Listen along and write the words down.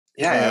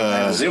Yeah, I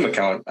have a Zoom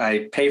account.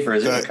 I pay for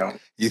a Zoom account.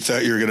 You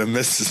thought you were going to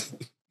miss,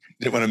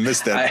 didn't want to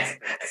miss that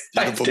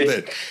beautiful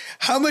bit.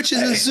 How much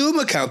is a Zoom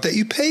account that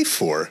you pay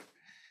for?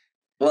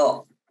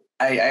 Well,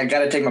 I got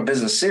to take my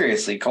business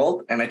seriously,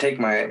 Colt, and I take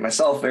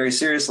myself very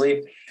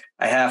seriously.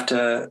 I have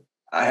to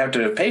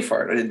pay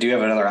for it. Do you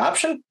have another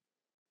option?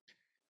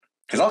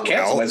 Because I'll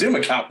cancel my Zoom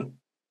account.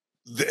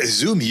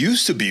 Zoom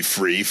used to be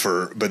free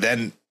but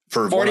then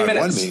for 40 one-on-one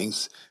minutes.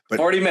 meetings. But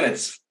 40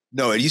 minutes.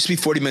 No, it used to be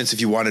 40 minutes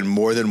if you wanted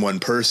more than one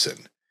person.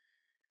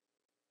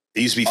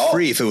 It used to be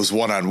free if it was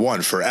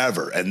one-on-one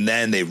forever. And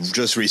then they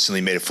just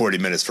recently made it 40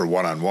 minutes for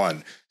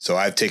one-on-one. So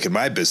I've taken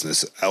my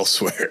business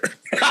elsewhere.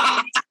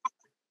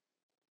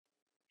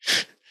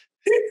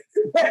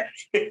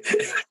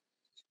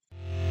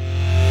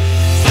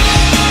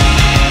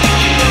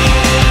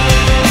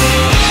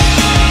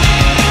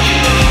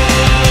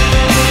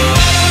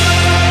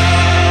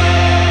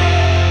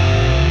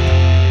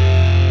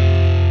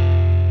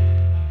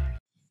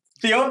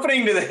 The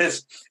opening to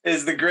this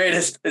is the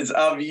greatest. It's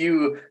of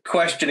you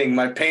questioning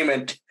my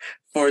payment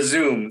for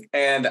Zoom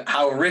and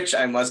how rich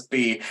I must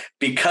be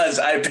because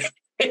I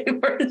pay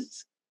for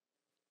this.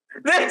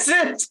 This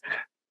is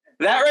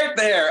that right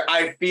there.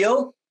 I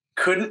feel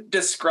couldn't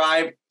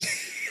describe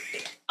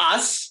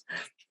us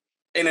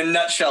in a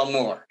nutshell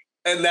more,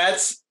 and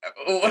that's.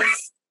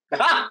 But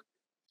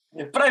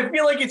I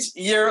feel like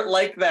you're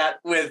like that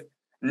with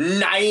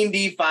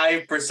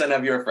 95%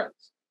 of your friends.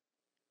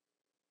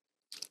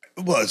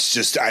 Well, it's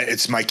just,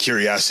 it's my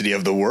curiosity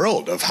of the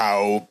world of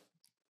how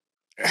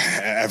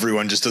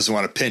everyone just doesn't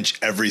want to pinch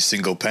every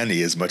single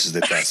penny as much as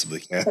they possibly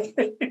can.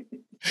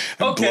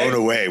 I'm blown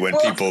away when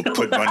people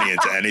put money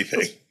into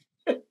anything.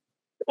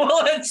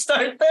 Well, let's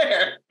start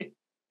there.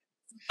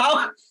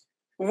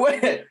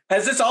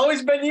 Has this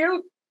always been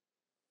you?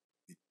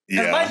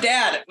 Yeah.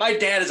 My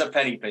dad is a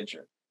penny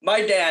pincher.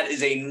 My dad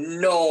is a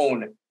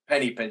known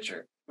penny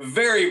pincher.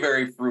 Very,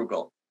 very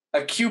frugal.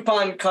 A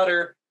coupon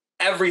cutter.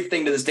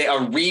 Everything to this day, a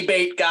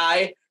rebate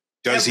guy.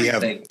 Does he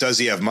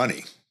have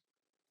money?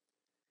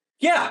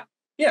 Yeah.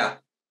 I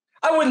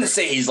wouldn't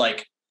say he's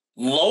like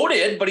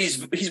loaded, but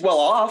he's well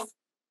off.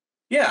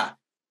 Yeah.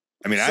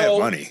 I mean, I have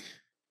money.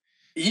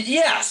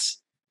 Yes,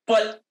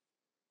 but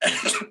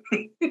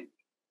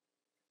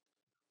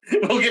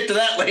we'll get to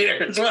that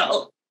later as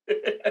well.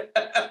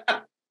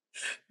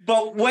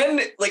 But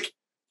when,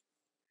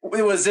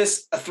 was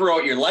this a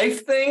throughout your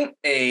life thing,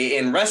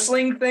 in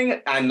wrestling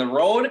thing, on the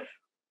road?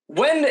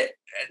 When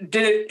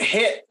did it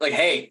hit,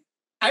 hey,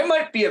 I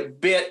might be a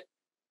bit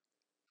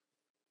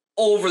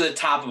over the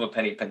top of a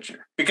penny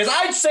pincher? Because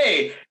I'd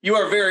say you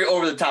are very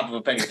over the top of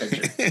a penny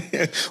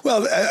pincher.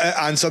 Well,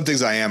 on some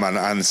things I am,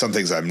 on some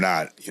things I'm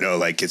not.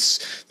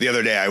 It's the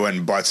other day I went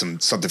and bought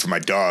something for my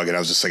dog, and I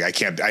was just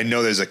like, I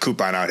know there's a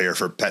coupon out here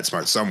for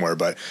PetSmart somewhere,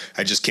 but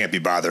I just can't be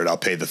bothered. I'll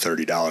pay the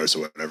 $30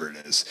 or whatever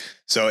it is.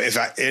 So if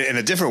in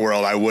a different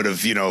world, I would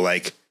have,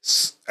 I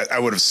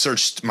would have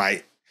searched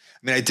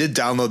I did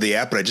download the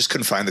app, but I just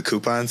couldn't find the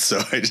coupons. So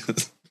I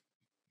just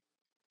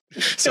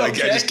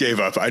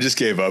gave up. I just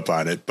gave up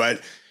on it.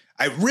 But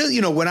I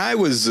really, when I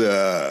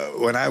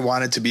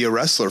wanted to be a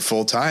wrestler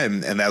full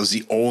time, and that was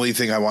the only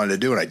thing I wanted to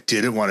do, and I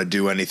didn't want to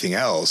do anything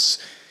else,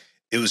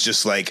 it was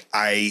just like,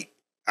 I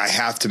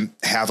have to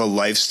have a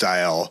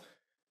lifestyle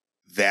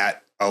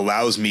that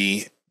allows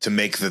me to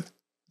make the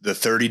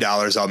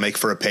 $30 I'll make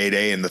for a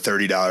payday and the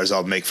 $30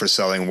 I'll make for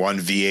selling one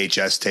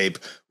VHS tape,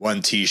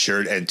 one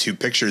T-shirt, and 2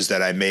 pictures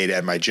that I made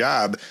at my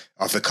job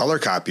off the color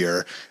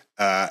copier.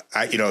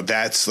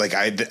 That's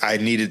I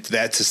needed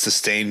that to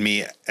sustain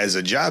me as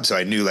a job. So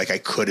I knew I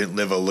couldn't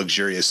live a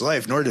luxurious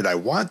life, nor did I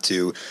want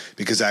to,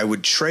 because I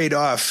would trade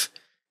off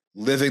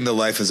living the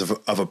life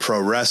of a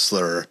pro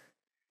wrestler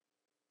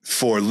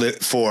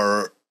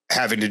for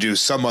having to do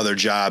some other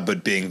job,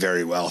 but being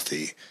very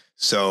wealthy.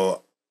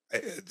 So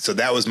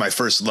that was my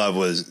first love.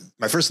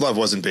 My first love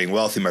wasn't being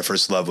wealthy. My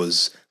first love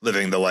was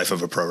living the life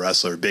of a pro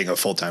wrestler, being a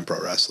full-time pro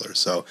wrestler.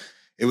 So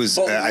it was,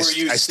 I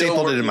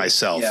stapled it in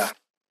myself. Yeah.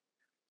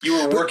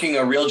 You were working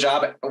a real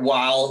job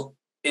while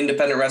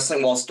independent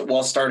wrestling,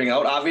 while starting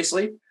out,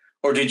 obviously,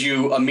 or did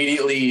you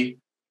immediately,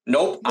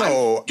 nope,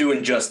 no, I'm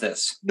doing just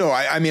this? No,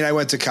 I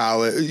went to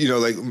college,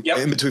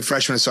 in between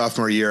freshman and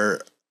sophomore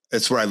year,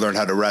 it's where I learned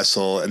how to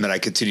wrestle. And then I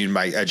continued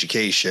my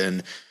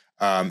education.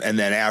 And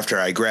then after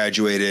I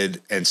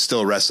graduated and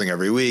still wrestling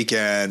every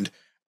weekend,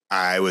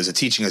 I was a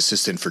teaching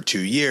assistant for 2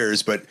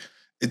 years. But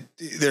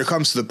there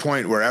comes to the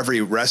point where every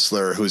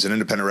wrestler who's an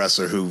independent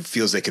wrestler who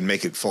feels they can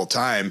make it full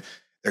time,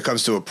 there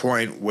comes to a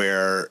point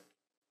where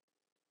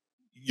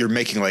you're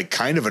making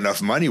kind of enough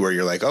money where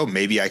you're like, oh,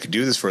 maybe I could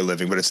do this for a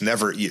living. But it's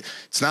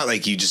not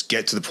like you just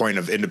get to the point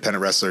of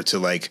independent wrestler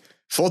to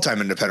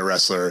full-time independent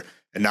wrestler,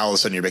 and now all of a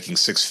sudden you're making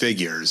 6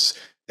 figures.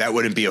 That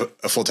wouldn't be a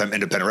full-time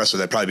independent wrestler.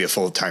 That'd probably be a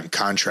full-time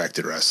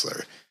contracted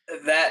wrestler.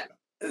 That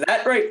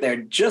right there,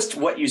 just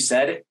what you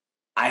said,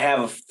 I have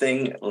a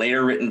thing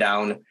later written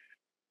down,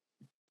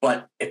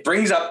 but it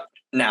brings up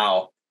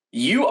now,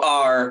 you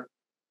are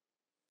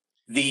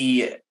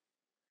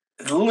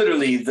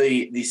literally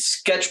the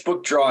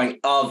sketchbook drawing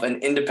of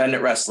an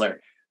independent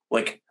wrestler.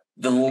 like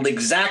the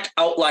exact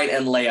outline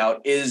and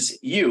layout is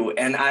you.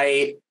 And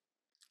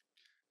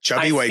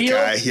chubby white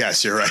guy.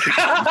 Yes, you're right.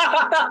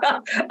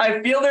 I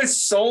feel there's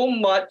so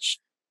much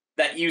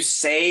that you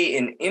say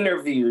in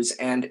interviews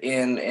and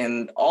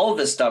in all of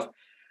this stuff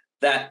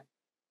that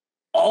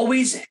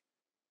always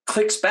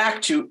clicks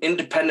back to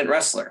independent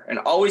wrestler and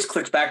always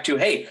clicks back to,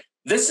 hey,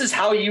 this is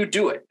how you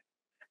do it.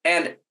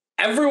 And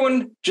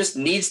everyone just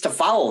needs to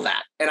follow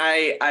that. And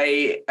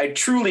I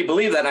truly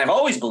believe that. And I've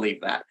always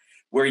believed that,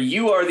 where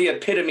you are the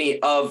epitome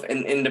of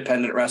an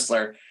independent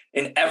wrestler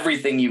in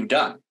everything you've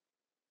done.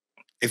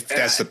 If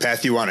that's the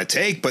path you want to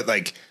take, but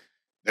like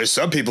there's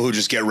some people who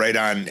just get right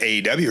on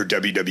AEW or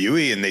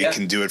WWE and they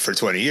can do it for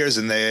 20 years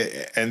and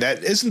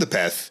that isn't the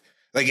path.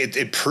 Like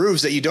it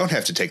proves that you don't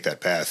have to take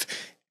that path.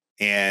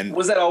 And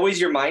was that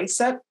always your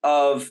mindset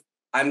of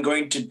I'm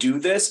going to do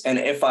this and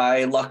if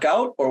I luck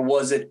out, or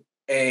was it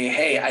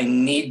hey, I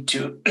need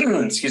to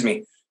excuse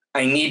me,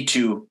 I need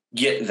to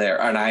get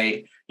there and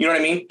you know what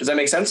I mean? Does that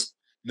make sense?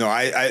 No,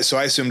 so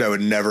I assumed I would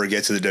never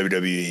get to the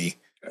WWE.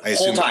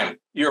 Whole time.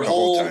 Your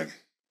whole time.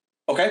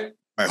 Okay.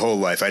 My whole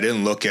life. I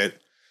didn't look at,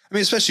 I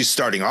mean, especially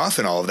starting off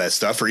and all of that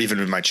stuff, or even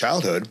in my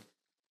childhood,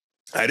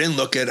 I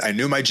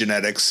knew my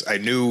genetics. I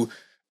knew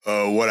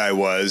what I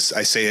was.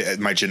 I say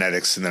my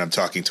genetics and then I'm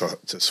talking to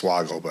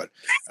Swoggle, but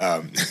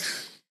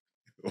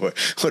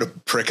what a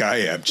prick I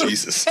am.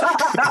 Jesus.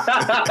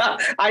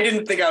 I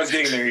didn't think I was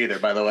getting there either,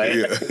 by the way.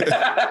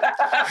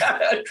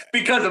 Yeah.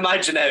 Because of my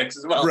genetics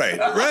as well. Right.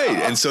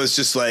 And so it's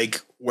just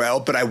like,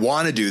 well, but I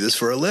want to do this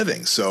for a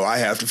living. So I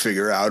have to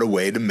figure out a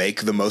way to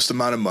make the most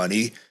amount of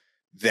money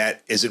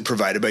that isn't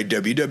provided by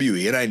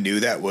WWE. And I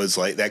knew that was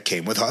like, that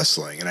came with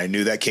hustling. And I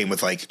knew that came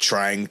with like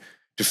trying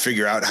to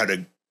figure out how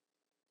to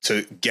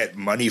get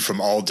money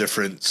from all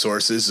different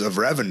sources of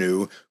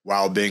revenue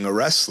while being a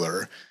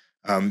wrestler.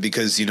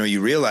 Because, you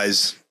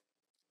realize,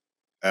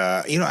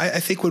 I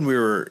think when we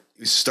were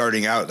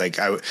starting out, like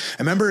I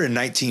remember in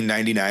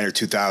 1999 or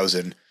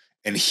 2000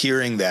 and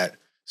hearing that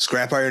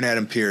Scrap Iron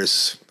Adam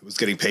Pearce was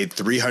getting paid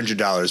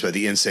 $300 by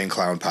the Insane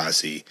Clown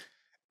Posse.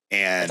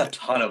 And that's a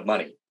ton of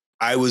money.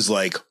 I was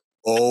like,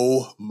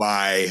 oh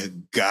my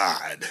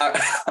God.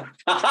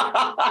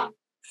 I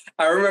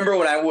remember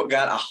when I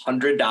got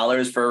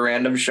 $100 for a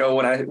random show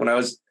when I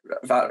was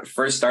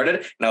first started,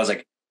 and I was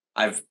like,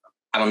 I'm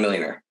a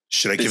millionaire.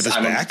 Should I give this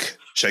back?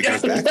 Should I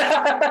give it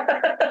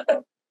back?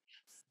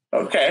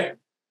 Okay.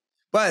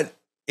 But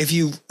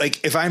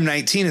if I'm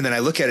 19 and then I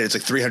look at it, it's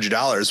like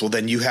 $300. Well,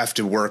 then you have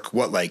to work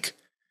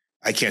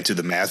I can't do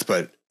the math,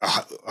 but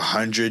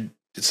 100,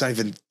 it's not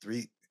even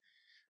three.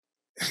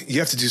 You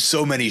have to do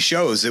so many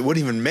shows. It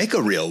wouldn't even make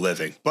a real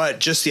living, but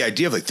just the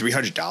idea of like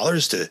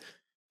 $300 to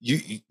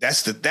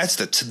that's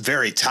the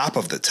very top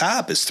of the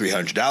top is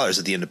 $300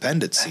 at the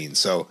independent scene.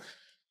 So,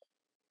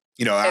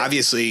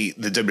 obviously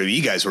the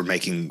WWE guys were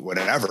making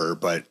whatever,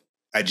 but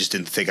I just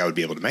didn't think I would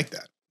be able to make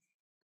that.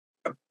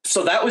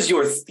 So that was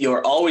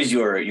your always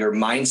your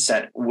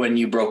mindset when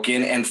you broke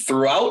in and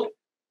throughout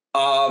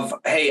of,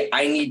 hey,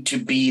 I need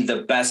to be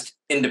the best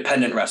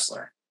independent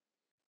wrestler.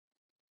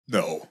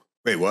 No.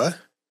 Wait, what?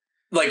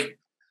 Like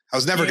I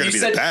was never going to be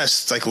the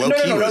best. It's like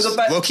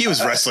Low-key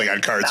was wrestling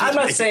on cards. I'm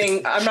not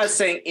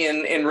saying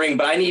in ring,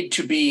 but I need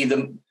to be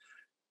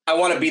I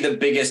want to be the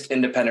biggest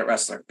independent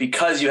wrestler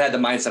because you had the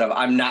mindset of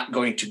I'm not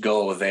going to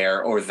go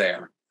there or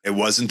there. It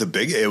wasn't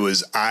it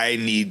was, I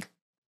need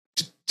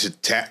to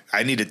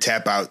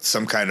tap out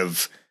some kind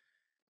of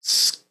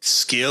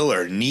skill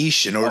or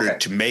niche in order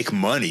to make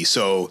money.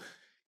 So,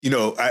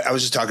 I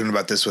was just talking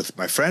about this with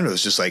my friend. It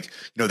was just like,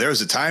 there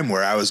was a time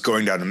where I was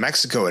going down to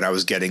Mexico and I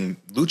was getting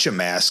lucha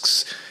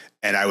masks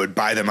and I would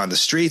buy them on the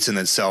streets and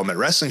then sell them at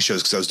wrestling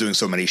shows because I was doing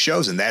so many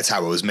shows and that's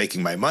how I was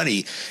making my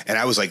money. And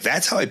I was like,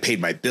 that's how I paid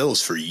my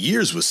bills for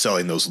years, was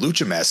selling those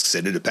lucha masks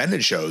at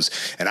independent shows.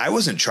 And I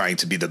wasn't trying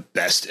to be the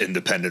best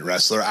independent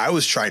wrestler. I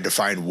was trying to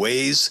find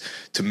ways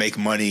to make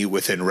money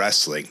within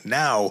wrestling.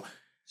 Now,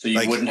 so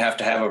you wouldn't have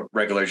to have a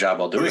regular job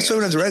while doing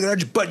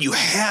it. But you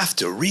have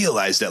to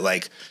realize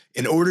that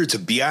in order to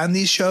be on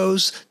these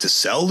shows, to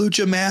sell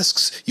lucha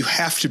masks, you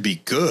have to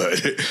be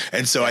good.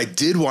 And so I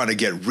did want to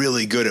get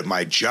really good at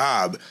my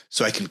job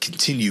so I can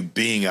continue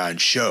being on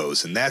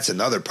shows. And that's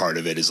another part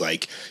of it is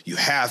you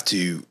have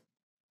to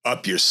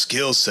up your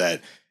skill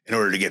set in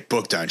order to get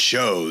booked on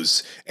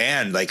shows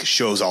and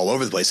shows all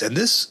over the place. And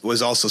this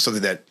was also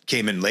something that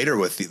came in later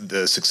with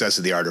the success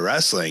of the art of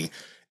wrestling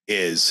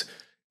is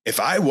if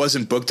I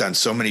wasn't booked on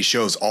so many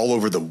shows all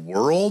over the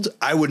world,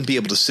 I wouldn't be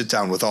able to sit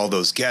down with all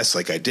those guests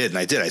like I did. And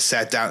I did. I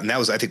sat down, and that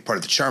was, I think, part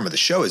of the charm of the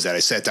show is that I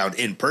sat down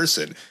in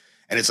person.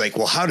 And it's like,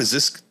 well, how does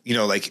this,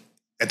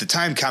 at the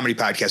time, comedy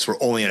podcasts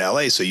were only in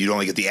LA, so you'd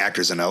only get the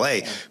actors in LA.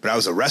 But I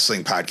was a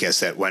wrestling podcast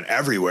that went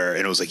everywhere.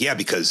 And it was like, yeah,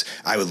 because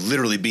I would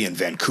literally be in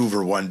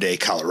Vancouver one day,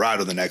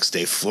 Colorado the next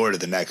day, Florida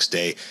the next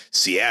day,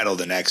 Seattle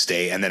the next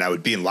day. And then I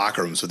would be in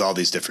locker rooms with all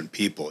these different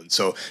people. And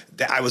so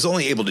I was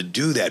only able to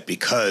do that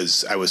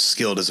because I was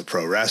skilled as a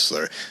pro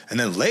wrestler. And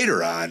then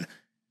later on,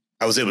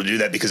 I was able to do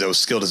that because I was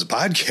skilled as a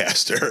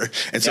podcaster.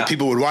 And so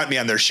people would want me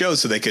on their show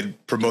so they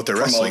could promote their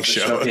wrestling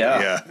show.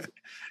 Yeah.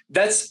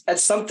 That's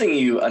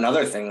something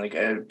another thing, like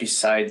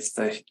besides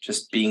the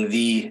just being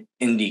the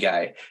indie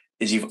guy,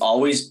 is you've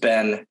always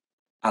been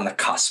on the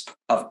cusp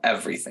of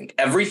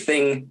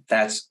everything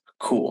that's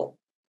cool.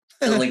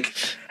 Like,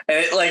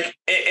 and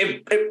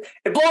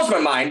it blows my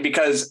mind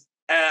because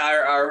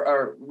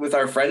our with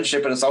our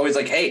friendship, and it's always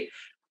like, hey,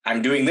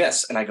 I'm doing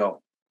this, and I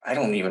go, I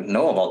don't even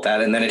know about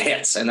that, and then it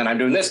hits, and then I'm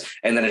doing this,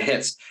 and then it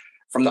hits.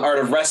 From the Art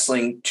of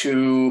Wrestling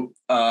to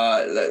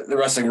the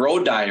Wrestling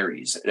Road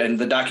Diaries and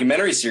the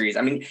documentary series.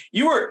 I mean,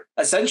 you were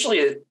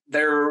essentially,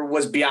 there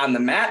was Beyond the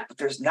Mat, but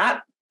there's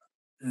not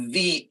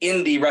the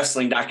indie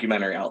wrestling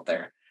documentary out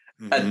there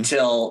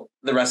until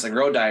the Wrestling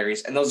Road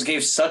Diaries. And those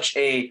gave such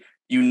a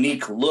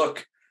unique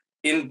look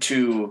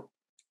into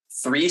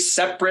 3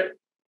 separate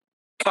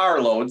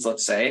carloads,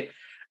 let's say,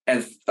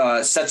 and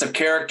sets of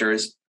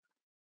characters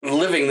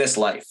living this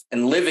life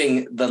and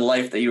living the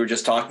life that you were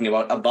just talking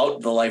about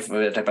the life of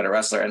a type of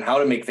wrestler and how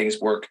to make things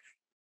work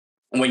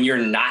when you're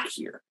not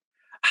here.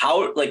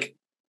 How, like,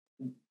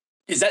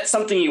 is that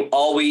something you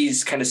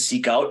always kind of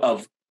seek out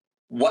of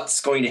what's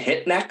going to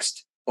hit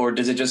next? Or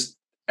is it just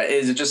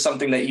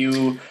something that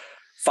you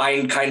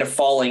find kind of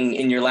falling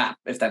in your lap,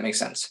 if that makes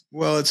sense?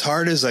 Well, it's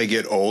hard as I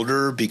get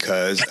older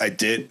because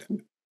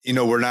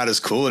we're not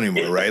as cool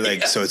anymore, right?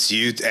 Like, so it's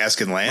you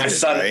asking Landon,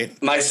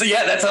 right? My son,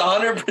 yeah, that's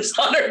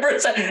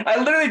 100%.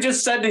 I literally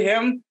just said to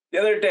him the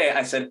other day,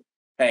 I said,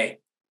 hey,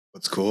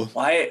 what's cool?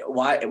 Why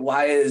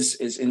is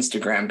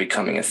Instagram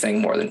becoming a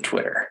thing more than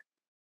Twitter?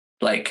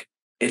 Like,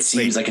 it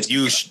seems like it's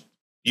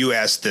you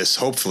asked this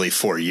hopefully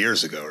 4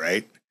 years ago,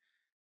 right?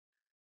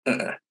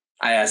 I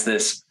asked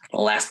this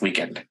last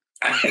weekend.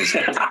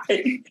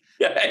 I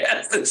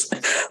asked this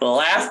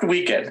last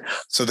weekend.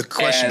 So the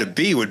question to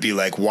be would be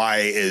like, why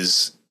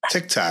is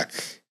TikTok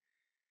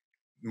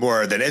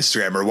more than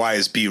Instagram, or why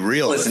is Be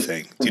Real a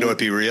thing? Do you know what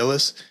Be Real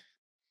is?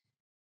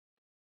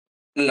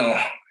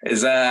 No,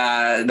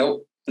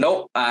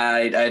 nope.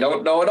 I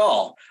don't know at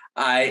all.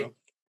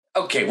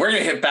 Okay, we're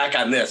gonna hit back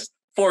on this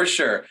for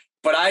sure.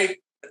 But I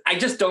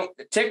just don't.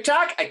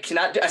 TikTok, I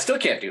still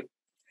can't do.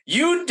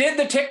 You did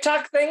the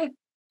TikTok thing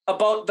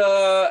about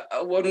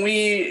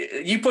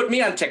you put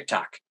me on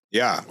TikTok.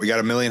 Yeah, we got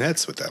 1 million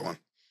hits with that one.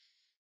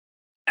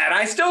 And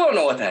I still don't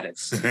know what that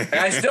is. And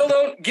I still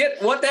don't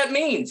get what that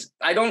means.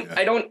 But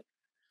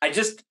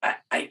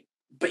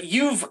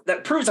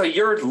that proves how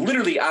you're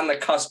literally on the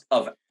cusp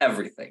of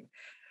everything.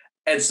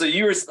 And so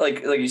you were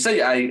like you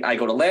said, I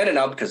go to Landon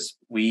now because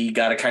we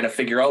got to kind of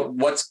figure out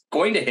what's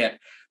going to hit.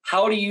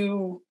 How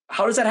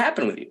does that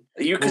happen with you?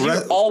 Because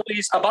you're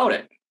always about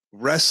it.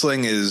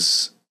 Wrestling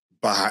has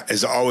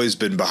always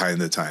been behind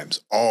the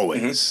times,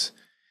 always. Mm-hmm.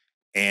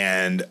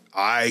 And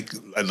I'd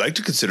like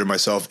to consider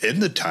myself in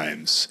the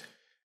times.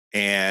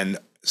 And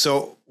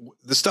so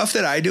the stuff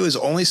that I do is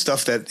only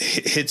stuff that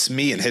hits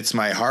me and hits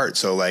my heart.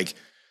 So like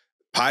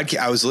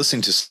I was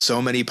listening to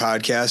so many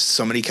podcasts,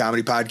 so many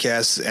comedy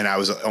podcasts, and I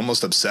was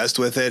almost obsessed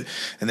with it.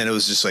 And then it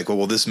was just like,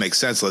 well, this makes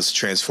sense. Let's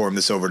transform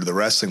this over to the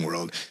wrestling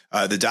world.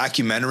 The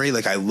documentary,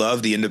 like I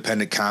love the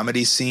independent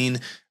comedy scene.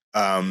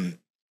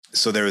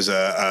 So there was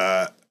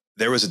a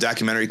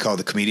documentary called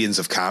The Comedians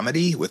of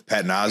Comedy with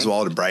Patton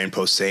Oswalt and Brian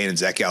Posehn and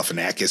Zach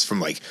Galifianakis from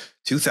like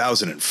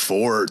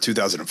 2004 or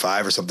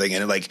 2005 or something.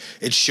 And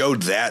it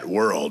showed that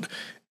world.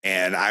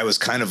 And I was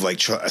kind of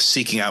like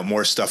seeking out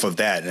more stuff of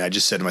that. And I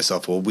just said to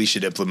myself, well, we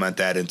should implement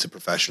that into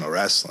professional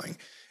wrestling.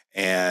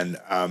 And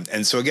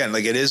so again,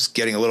 like it is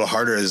getting a little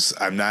harder as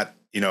I'm not,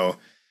 in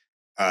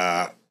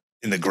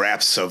the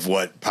grasp of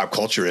what pop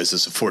culture is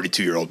as a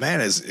 42-year-old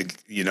man is,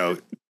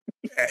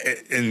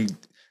 and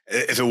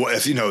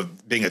if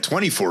being a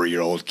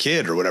 24-year-old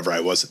kid or whatever I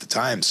was at the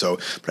time. So,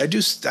 but I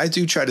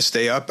do try to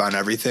stay up on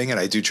everything, and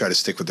I do try to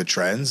stick with the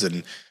trends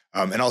and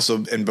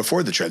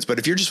before the trends. But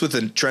if you're just with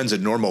the trends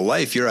in normal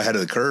life, you're ahead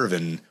of the curve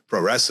in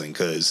pro wrestling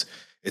because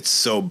it's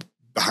so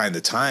behind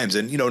the times.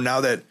 And,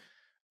 now that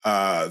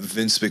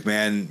Vince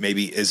McMahon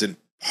maybe isn't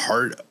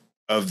part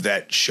of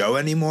that show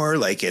anymore,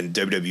 like, and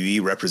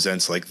WWE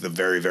represents like the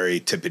very, very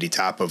tippity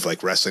top of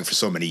like wrestling for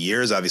so many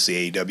years.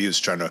 Obviously AEW is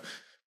trying to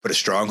put a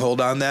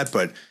stronghold on that,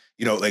 but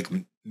like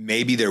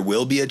maybe there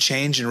will be a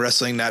change in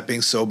wrestling not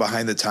being so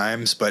behind the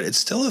times, but it's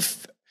still a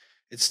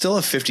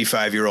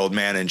 55-year-old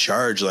man in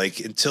charge. Like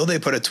until they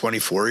put a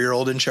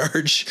 24-year-old in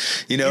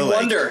charge, you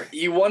wonder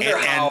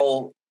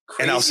how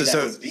crazy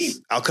that would be.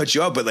 I'll cut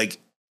you off, but like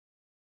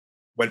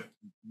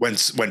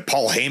when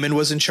Paul Heyman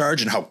was in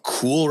charge and how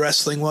cool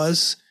wrestling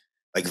was,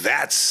 like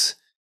that's,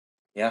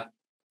 yeah.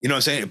 You know what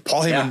I'm saying?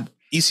 Paul Heyman,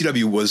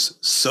 ECW was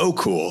so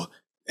cool.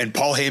 And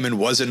Paul Heyman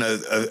wasn't a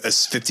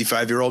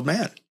 55-year-old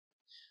man.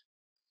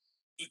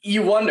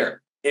 You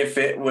wonder if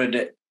it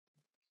would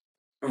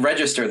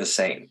register the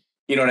same.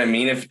 You know what I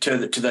mean? If to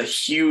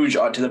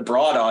the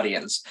broad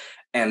audience,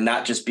 and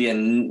not just be a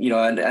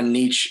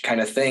niche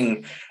kind of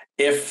thing.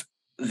 If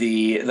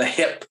the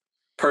hip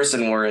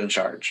person were in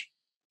charge.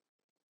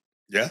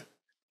 Yeah,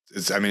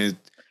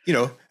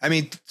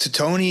 to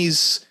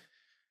Tony's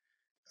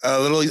a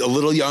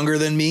little younger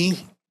than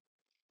me.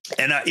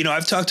 And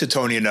I've talked to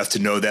Tony enough to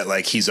know that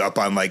like he's up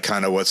on like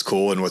kind of what's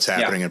cool and what's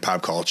happening in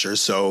pop culture.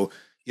 So,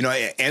 and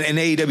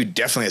AEW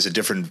definitely has a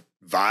different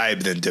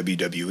vibe than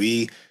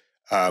WWE.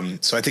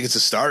 So I think it's a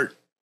start,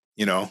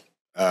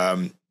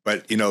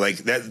 but like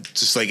that,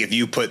 just like if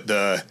you put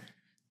the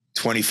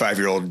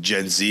 25-year-old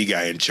Gen Z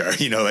guy in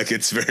charge, like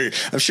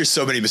I'm sure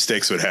so many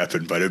mistakes would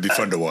happen, but it'd be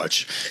fun to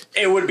watch.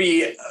 It would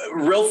be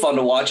real fun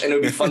to watch, and it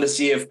would be fun to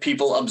see if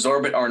people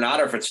absorb it or not,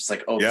 or if it's just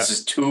like, this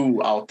is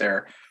too out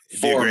there.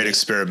 It'd be a great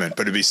experiment,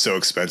 but it'd be so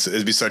expensive.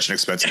 It'd be such an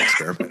expensive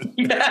experiment.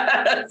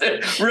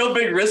 Real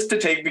big risk to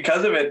take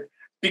because of it.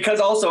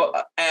 Because also,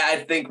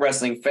 I think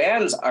wrestling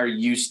fans are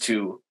used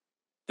to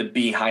the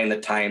behind the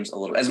times a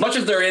little, as much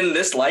as they're in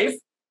this life.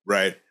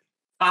 Right.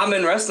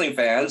 Common wrestling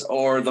fans,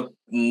 or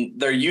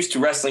they're used to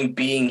wrestling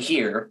being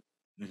here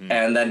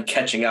and then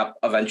catching up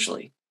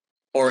eventually,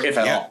 or if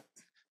at all.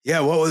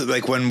 Yeah. What was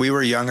like when we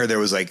were younger, there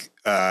was like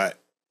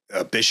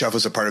Bischoff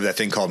was a part of that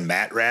thing called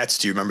Mat Rats.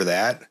 Do you remember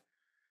that?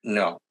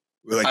 No.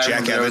 Like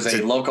Jack Evans.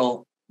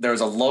 There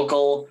was a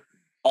local,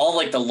 all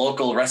like the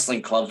local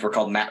wrestling clubs were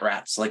called Mat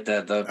Rats, like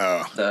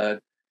the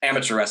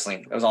amateur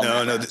wrestling. It was all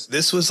no.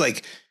 This was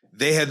like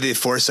they had the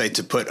foresight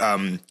to put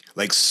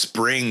like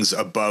springs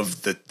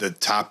above the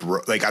top,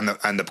 like on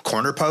the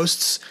corner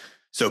posts,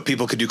 so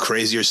people could do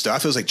crazier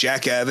stuff. It was like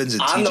Jack Evans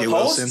and TJ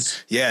Wilson,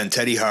 and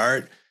Teddy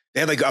Hart.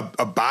 They had like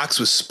a box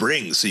with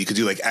springs, so you could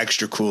do like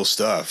extra cool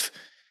stuff.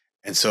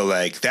 And so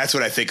like that's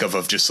what I think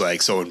of just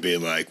like someone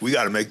being like, we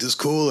got to make this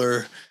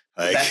cooler.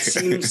 Like, that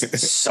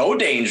seems so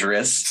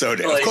dangerous. Of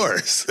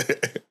course.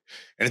 And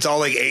it's all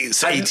like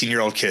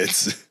 18-year-old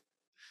kids.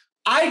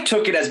 I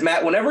took it as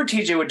whenever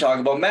TJ would talk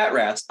about Mat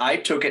Rats, I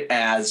took it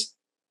as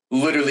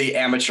literally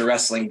amateur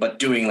wrestling, but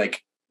doing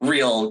like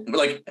real,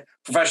 like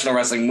professional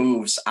wrestling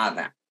moves on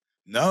that.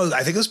 No,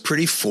 I think it was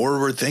pretty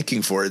forward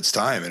thinking for its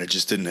time, and it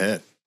just didn't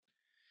hit.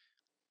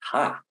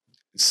 Huh.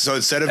 So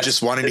instead of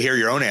just wanting to hear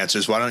your own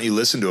answers, why don't you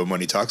listen to him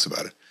when he talks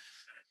about it?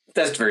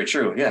 That's very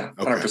true. Yeah.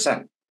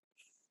 100%.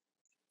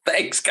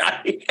 Thanks,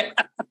 Guy.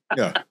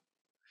 Yeah.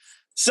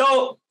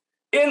 So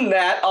in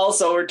that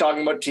also, we're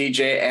talking about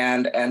TJ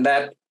and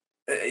that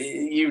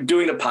you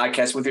doing the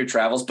podcast with your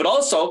travels, but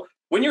also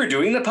when you were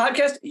doing the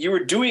podcast, you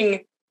were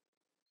doing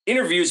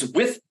interviews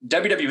with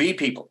WWE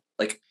people,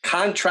 like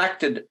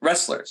contracted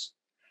wrestlers,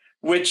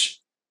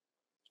 which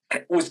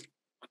was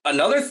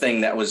another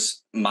thing that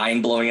was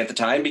mind blowing at the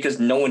time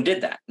because no one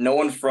did that. No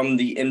one from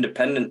the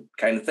independent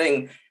kind of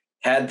thing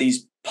had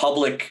these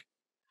public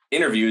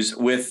interviews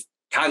with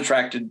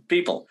contracted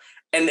people.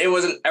 And it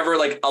wasn't ever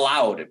like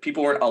allowed.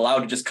 People weren't allowed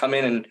to just come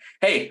in and,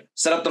 hey,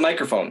 set up the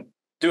microphone,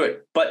 do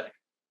it. But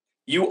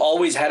you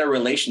always had a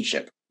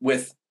relationship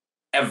with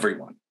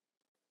everyone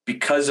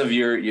because of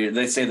your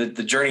they say that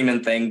the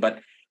journeyman thing,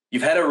 but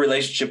you've had a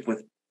relationship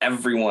with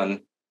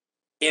everyone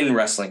in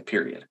wrestling,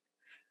 period.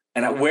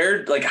 And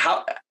where, like,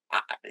 how,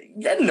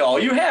 no,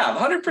 you have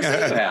 100%.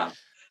 You have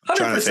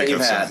 100%.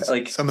 You've had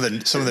like some of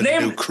the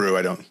new crew.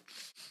 I don't.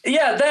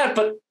 Yeah, that,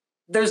 but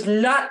there's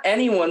not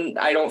anyone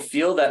I don't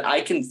feel that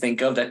I can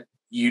think of that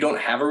you don't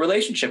have a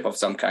relationship of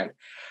some kind.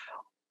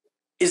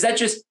 Is that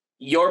just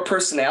your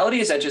personality?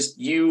 Is that just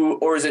you,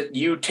 or is it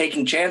you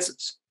taking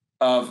chances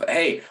of,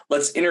 hey,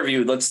 let's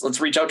interview, let's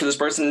reach out to this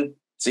person,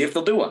 see if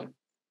they'll do one?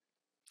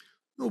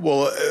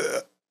 Well,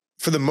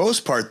 for the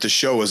most part, the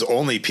show was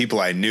only people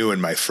I knew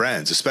and my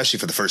friends, especially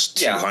for the first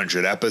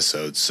 200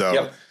 episodes.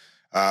 So,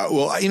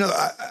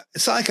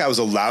 it's not like I was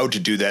allowed to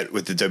do that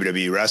with the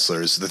WWE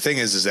wrestlers. The thing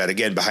is that,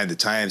 again, behind the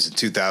times in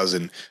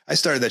 2000, I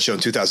started that show in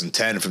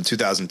 2010. And from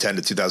 2010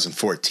 to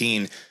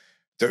 2014,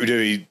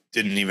 WWE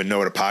didn't even know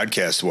what a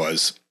podcast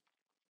was.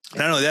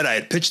 Not only that, I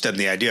had pitched them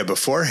the idea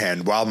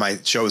beforehand while my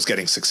show was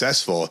getting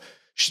successful,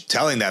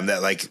 telling them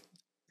that, like,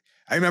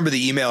 I remember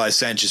the email I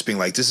sent just being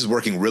like, this is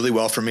working really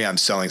well for me. I'm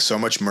selling so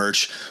much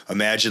merch.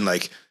 Imagine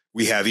like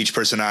we have each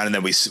person on and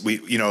then we,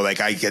 like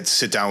I get to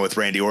sit down with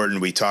Randy Orton.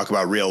 We talk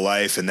about real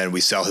life and then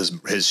we sell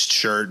his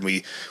shirt and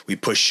we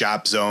push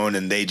Shop Zone.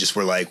 And they just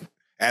were like,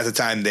 at the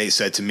time they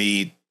said to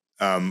me,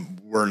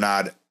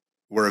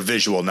 we're a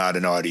visual, not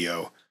an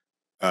audio,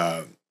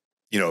 because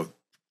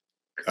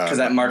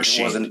that market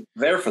wasn't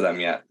there for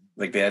them yet.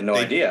 Like they had no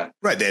idea.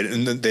 Right.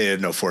 They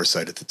had no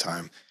foresight at the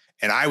time.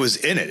 And I was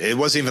in it. It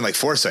wasn't even like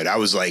foresight. I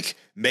was like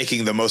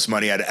making the most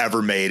money I'd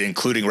ever made,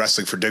 including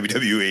wrestling for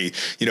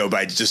WWE,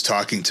 by just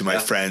talking to my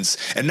friends,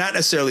 and not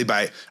necessarily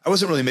I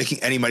wasn't really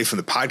making any money from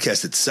the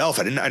podcast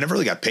itself. I never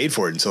really got paid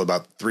for it until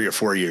about 3 or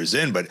 4 years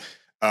in, but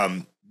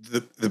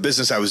the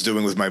business I was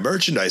doing with my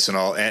merchandise and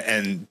all,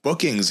 and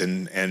bookings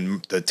and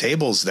the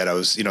tables that I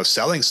was,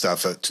 selling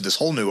stuff to this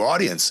whole new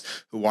audience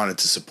who wanted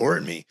to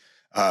support me.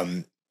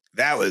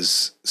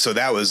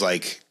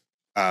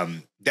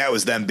 That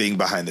was them being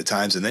behind the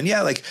times. And then,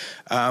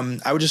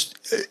 I've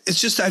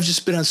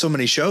just been on so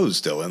many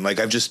shows, Dylan. Like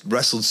I've just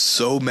wrestled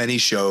so many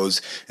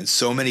shows in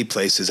so many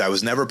places. I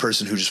was never a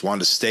person who just wanted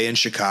to stay in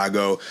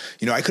Chicago.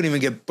 I couldn't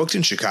even get booked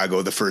in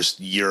Chicago the first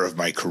year of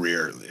my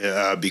career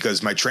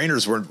because my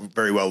trainers weren't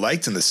very well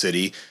liked in the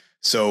city.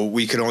 So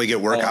we could only get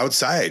work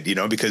outside,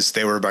 because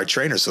they were my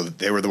trainers. So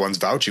they were the ones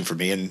vouching for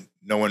me. And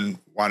no one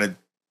wanted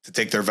to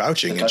take their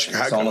vouching in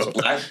Chicago. It's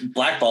almost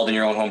blackballed in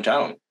your own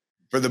hometown.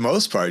 For the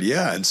most part,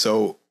 yeah. And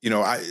so,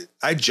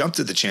 I jumped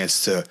at the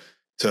chance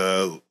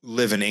to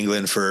live in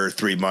England for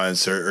 3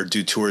 months or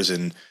do tours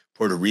in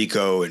Puerto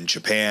Rico and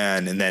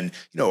Japan. And then,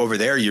 over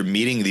there, you're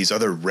meeting these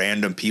other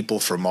random people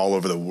from all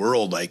over the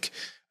world. Like,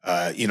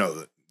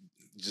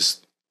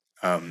 just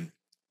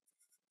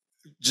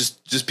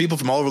people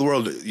from all over the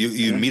world.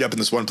 You meet up in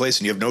this one place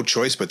and you have no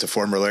choice but to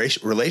form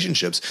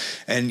relationships.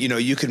 And,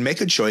 you can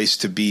make a choice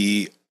to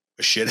be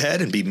a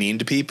shithead and be mean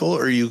to people,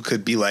 or you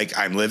could be like,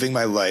 I'm living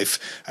my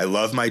life. I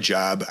love my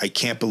job. I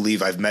can't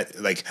believe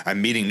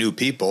I'm meeting new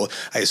people.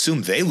 I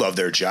assume they love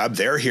their job.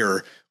 They're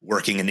here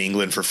working in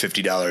England for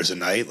 $50 a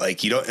night.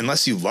 Like,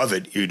 unless you love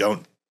it, you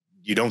don't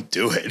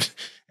do it.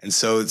 And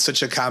so it's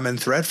such a common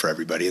thread for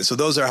everybody. And so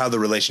those are how the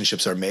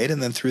relationships are made.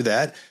 And then through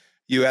that,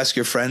 you ask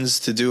your friends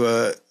to do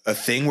a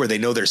thing where they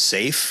know they're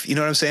safe. You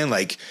know what I'm saying?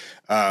 Like,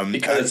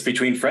 because it's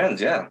between friends.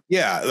 Yeah.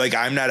 Yeah. Like,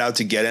 I'm not out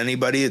to get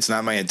anybody. It's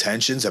not my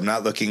intentions. I'm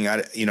not looking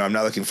at, I'm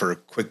not looking for a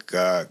quick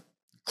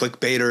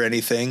clickbait or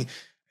anything.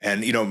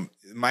 And,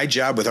 my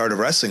job with Art of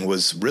Wrestling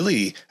was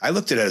really, I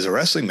looked at it as a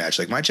wrestling match.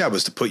 Like, my job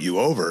was to put you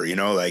over,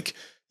 like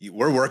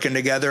we're working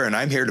together and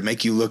I'm here to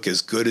make you look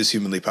as good as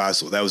humanly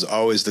possible. That was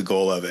always the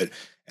goal of it.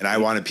 And I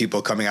wanted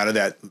people coming out of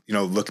that,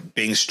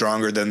 being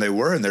stronger than they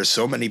were. And there's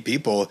so many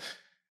people.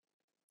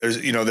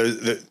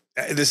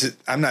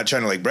 I'm not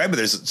trying to brag, but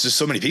there's just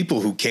so many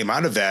people who came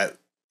out of that,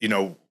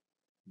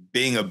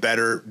 being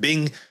better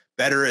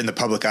in the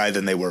public eye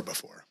than they were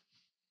before.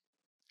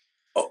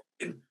 Oh,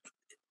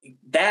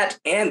 that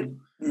and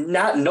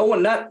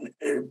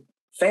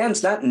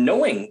fans not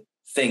knowing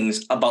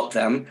things about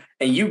them,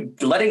 and you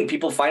letting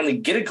people finally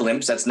get a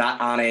glimpse that's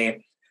not on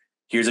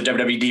here's a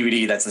WWE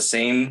DVD that's the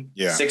same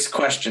 6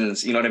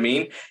 questions. You know what I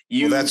mean?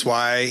 Well, that's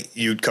why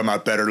you'd come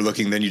out better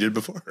looking than you did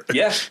before.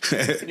 Yeah.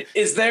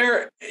 Is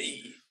there,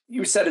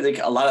 you said it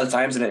a lot of the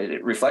times and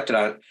it reflected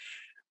on it.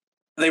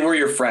 They were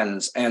your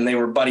friends and they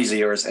were buddies of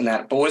yours and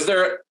that, but was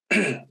there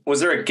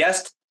a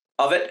guest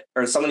of it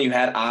or someone you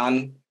had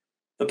on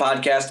the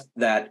podcast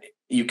that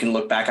you can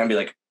look back on and be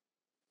like,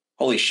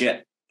 holy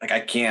shit. Like,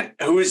 I can't,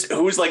 who's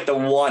like the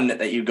one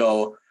that you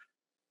go,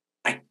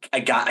 I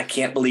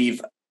can't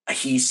believe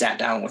he sat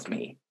down with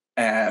me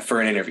for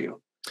an interview.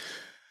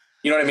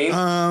 You know what I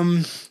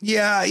mean?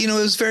 Yeah. It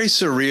was very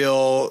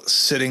surreal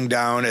sitting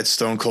down at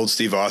Stone Cold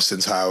Steve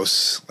Austin's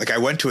house. Like, I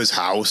went to his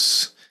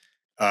house,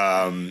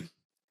 and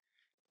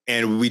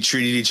we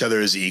treated each other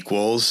as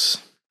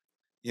equals.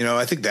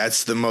 I think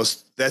that's the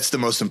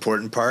most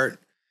important part,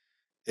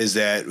 is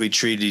that we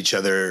treated each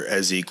other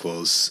as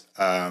equals.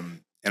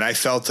 And I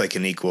felt like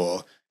an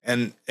equal.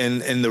 And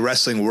in the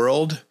wrestling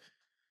world,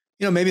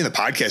 maybe in the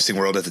podcasting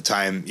world at the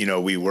time,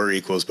 we were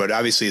equals, but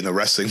obviously in the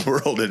wrestling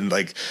world and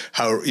like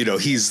how,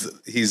 he's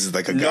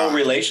like a no god.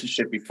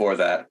 Relationship before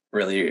that,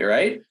 really,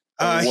 right?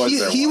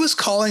 He was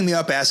calling me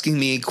up, asking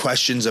me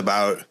questions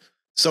about,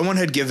 someone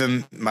had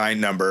given my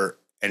number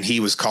and he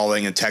was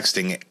calling and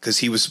texting because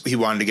he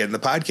wanted to get in the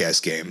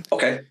podcast game.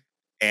 Okay.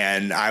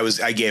 And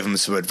I gave him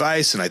some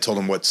advice and I told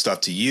him what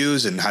stuff to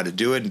use and how to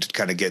do it and to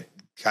kind of get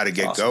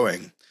awesome.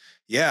 Going.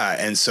 Yeah.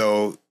 And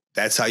so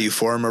that's how you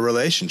form a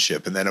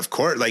relationship. And then of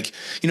course,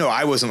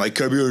 I wasn't like,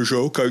 can I be on your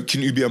show?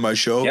 Can you be on my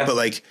show? Yeah.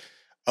 But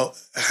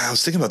I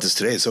was thinking about this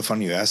today. It's so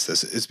funny you asked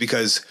this. It's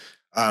because,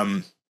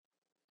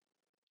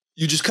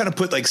 you just kind of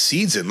put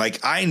seeds in.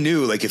 I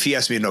knew, if he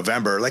asked me in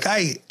November,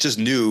 I just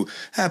knew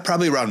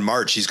probably around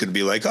March, he's going to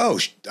be like, oh,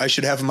 I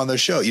should have him on the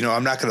show.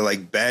 I'm not going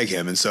to bag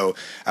him. And so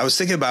I was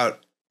thinking about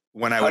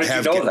when I would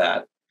have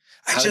that.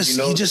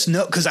 You just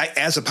know, because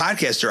as a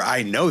podcaster,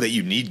 I know that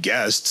you need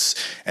guests,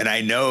 and I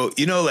know,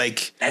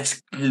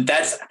 that's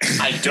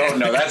I don't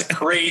know. That's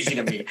crazy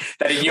to me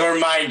that in your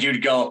mind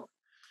you'd go,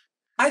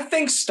 I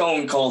think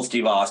Stone Cold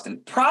Steve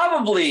Austin,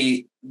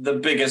 probably the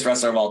biggest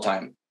wrestler of all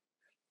time.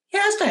 He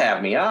has to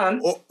have me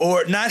on.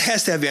 Or not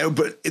has to have me on,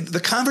 but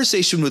the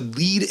conversation would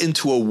lead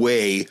into a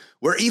way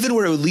where it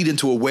would lead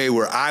into a way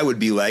where I would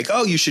be like,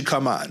 oh, you should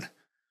come on.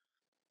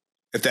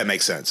 If that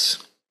makes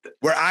sense.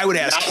 Where I would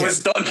ask him.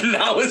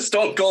 Not with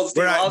Stone Cold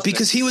Steve Austin.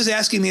 Because he was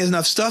asking me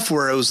enough stuff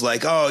where it was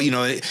like, oh,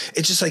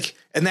 it's just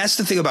and that's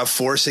the thing about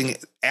forcing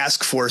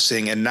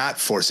and not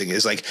forcing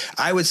is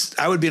I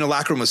would be in a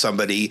locker room with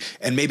somebody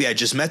and maybe I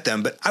just met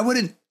them, but I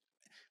wouldn't.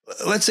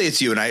 Let's say it's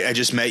you and I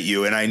just met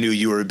you and I knew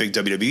you were a big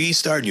WWE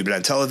star and you've been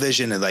on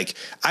television and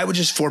I would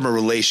just form a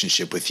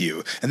relationship with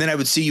you and then I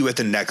would see you at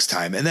the next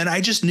time. And then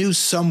I just knew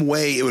some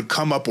way it would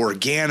come up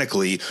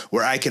organically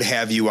where I could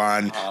have you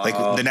on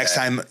the next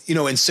time,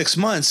 in 6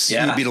 months,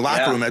 you would be in a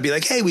locker room. And I'd be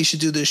like, hey, we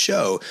should do this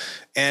show.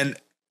 And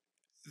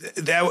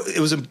I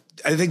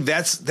think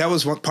that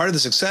was one part of the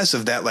success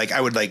of that.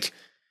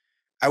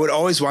 I would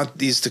always want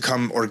these to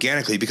come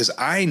organically because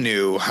I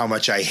knew how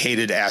much I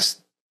hated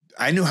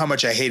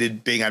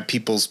being on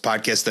people's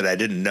podcasts that I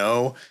didn't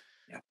know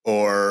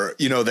or,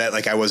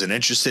 that I wasn't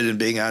interested in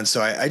being on.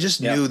 So I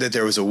just knew that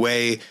there was a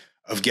way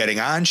of getting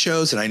on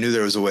shows. And I knew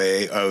there was a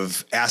way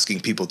of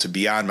asking people to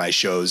be on my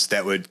shows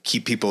that would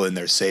keep people in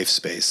their safe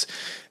space.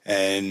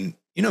 And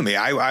you know me,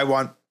 I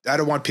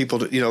don't want people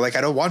to, like,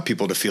 I don't want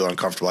people to feel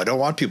uncomfortable. I don't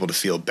want people to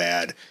feel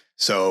bad.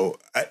 So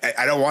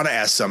I don't want to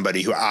ask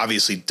somebody who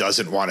obviously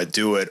doesn't want to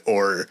do it,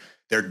 or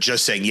they're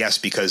just saying yes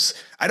because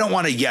I don't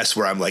want a yes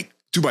where I'm like,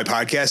 do my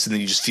podcast, and then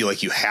you just feel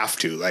like you have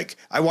to. Like,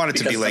 I want it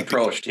to be like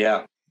approached.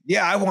 Yeah.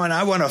 Yeah. I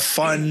want a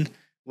fun,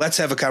 let's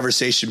have a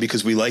conversation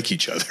because we like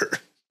each other.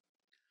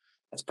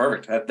 That's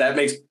perfect. That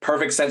makes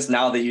perfect sense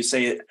now that you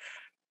say it.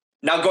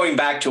 Now, going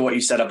back to what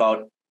you said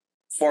about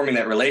forming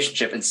that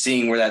relationship and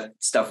seeing where that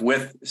stuff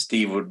with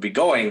Steve would be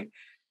going,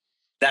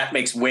 that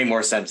makes way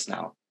more sense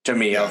now to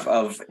me. Yeah.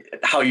 of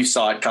how you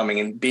saw it coming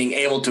and being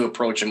able to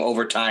approach him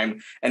over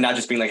time and not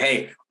just being like,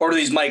 hey, order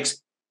these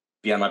mics,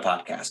 be on my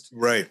podcast.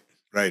 Right.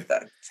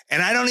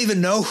 And I don't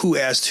even know who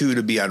asked who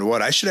to be on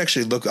what. I should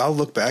actually I'll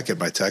look back at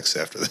my texts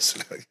after this.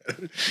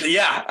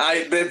 Yeah.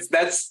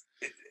 That's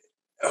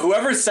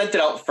whoever sent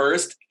it out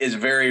first is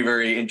very,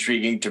 very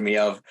intriguing to me.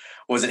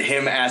 Was it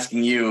him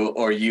asking you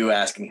or you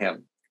asking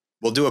him?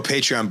 We'll do a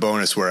Patreon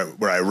bonus where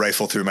I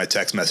rifle through my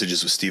text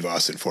messages with Steve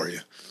Austin for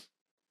you.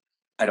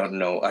 I don't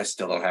know. I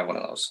still don't have one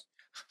of those.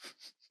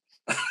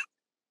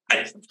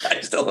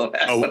 I still don't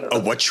have one of those.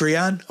 A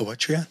Whatreon? A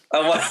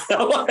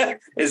Whatreon?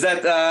 Is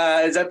that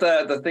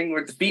the thing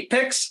with the feet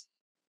pics?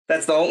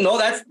 That's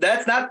that's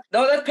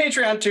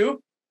Patreon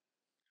too.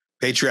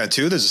 Patreon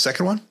too? There's a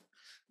second one?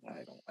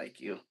 I don't like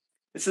you.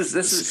 This is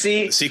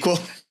see the sequel?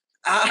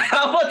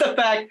 How about the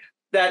fact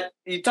that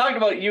you talked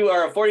about you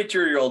are a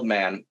 42-year-old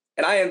man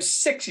and I am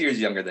 6 years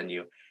younger than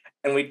you.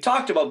 And we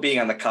talked about being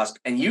on the cusp,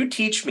 and you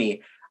teach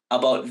me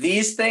about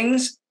these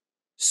things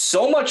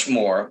so much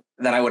more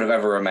than I would have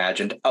ever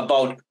imagined,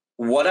 about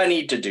what I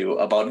need to do,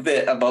 about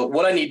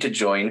what I need to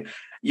join.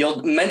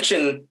 You'll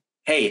mention,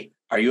 hey,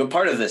 are you a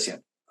part of this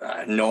yet?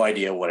 No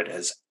idea what it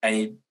is.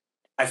 And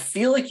I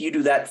feel like you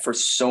do that for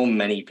so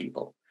many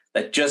people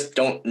that just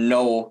don't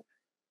know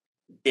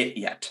it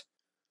yet.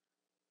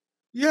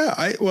 Yeah,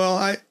 I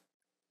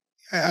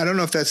don't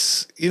know if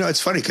that's,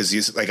 it's funny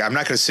because like, I'm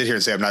not going to sit here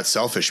and say I'm not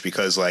selfish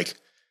because like,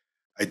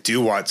 I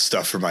do want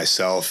stuff for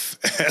myself.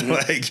 And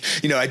like,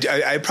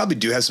 I probably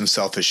do have some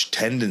selfish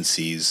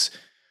tendencies,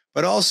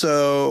 but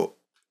also,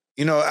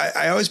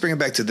 I always bring it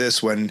back to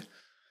this when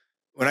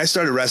I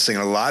started wrestling,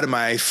 a lot of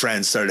my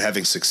friends started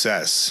having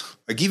success.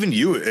 Like even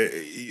you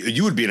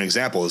would be an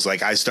example. Is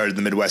like, I started in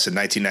the Midwest in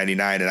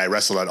 1999 and I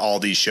wrestled on all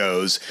these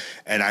shows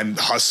and I'm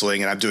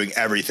hustling and I'm doing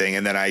everything.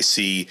 And then I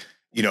see,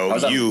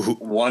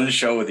 one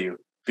show with you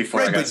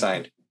before I got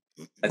signed.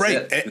 That's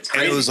right.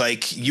 And it was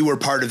like you were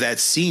part of that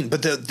scene,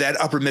 but that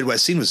upper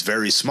Midwest scene was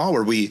very small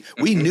where we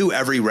knew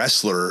every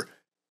wrestler,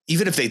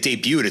 even if they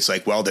debuted, it's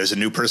like, well, there's a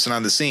new person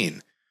on the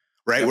scene.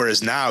 Right. Yep.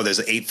 Whereas now there's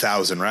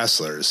 8,000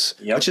 wrestlers,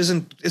 which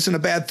isn't a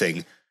bad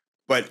thing,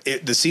 but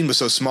the scene was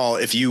so small.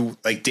 If you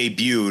like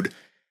debuted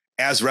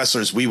as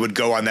wrestlers, we would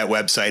go on that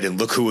website and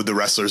look who the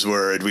wrestlers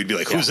were. And we'd be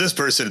like, who's this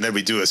person? And then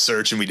we'd do a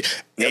search and we'd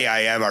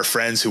AIM our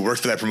friends who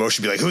worked for that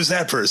promotion, be like, who's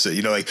that person?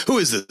 Like, who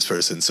is this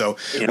person? So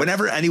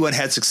whenever anyone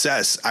had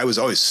success, I was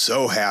always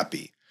so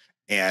happy.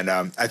 And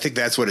I think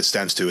that's what it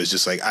stems to, is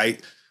just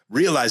like,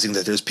 realizing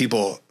that there's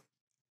people,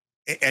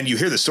 and you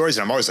hear the stories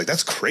and I'm always like,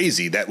 that's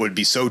crazy. That would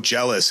be so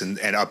jealous and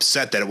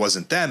upset that it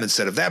wasn't them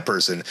instead of that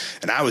person.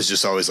 And I was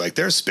just always like,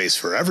 there's space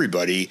for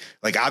everybody.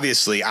 Like,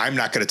 obviously I'm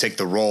not going to take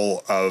the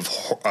role of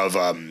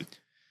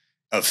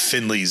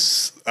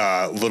Finley's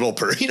little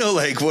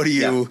like, what do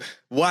you,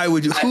 why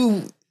would you,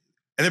 and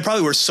there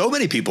probably were so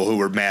many people who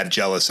were mad,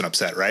 jealous and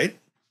upset, right?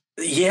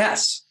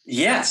 Yes.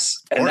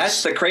 And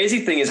that's the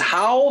crazy thing, is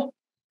how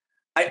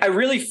I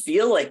really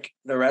feel like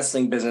the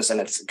wrestling business,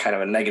 and it's kind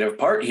of a negative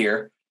part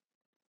here,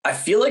 I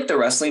feel like the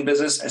wrestling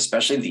business,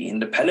 especially the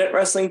independent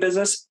wrestling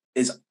business,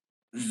 is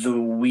the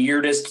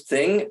weirdest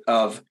thing.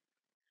 Of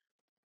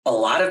a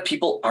lot of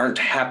people aren't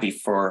happy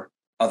for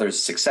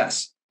others'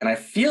 success. And I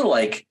feel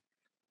like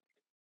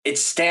it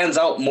stands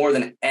out more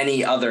than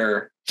any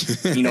other,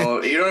 you know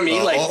what I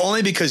mean? Like,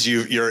 only because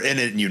you're in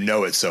it and you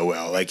know it so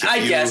well. Like,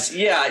 I guess,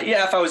 yeah.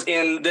 If I was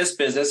in this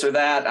business or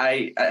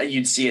that,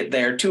 you'd see it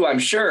there too, I'm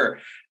sure.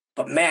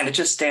 But man, it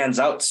just stands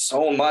out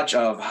so much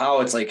of how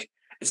it's like,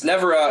 it's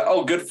never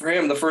good for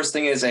him. The first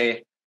thing is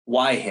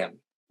why him?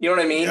 You know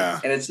what I mean?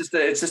 Yeah. And it's just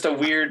a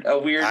weird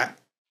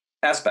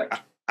aspect.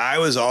 I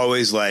was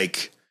always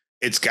like,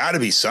 it's got to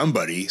be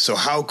somebody. So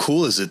how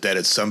cool is it that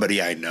it's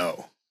somebody I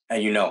know?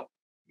 And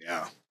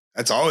yeah,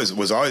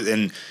 was always,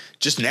 and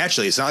just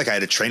naturally, it's not like I had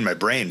to train my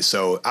brain.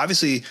 So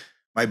obviously,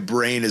 my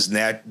brain is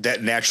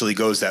that naturally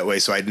goes that way.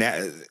 So I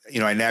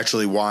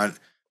naturally want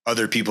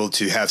other people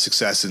to have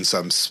success in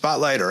some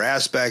spotlight or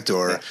aspect,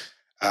 or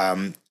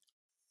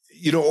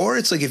or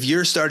it's like, if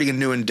you're starting a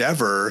new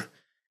endeavor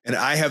and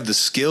I have the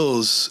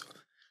skills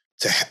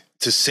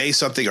to say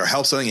something or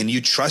help something, and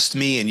you trust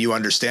me and you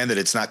understand that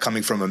it's not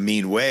coming from a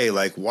mean way,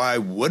 like, why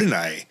wouldn't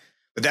I?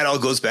 But that all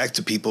goes back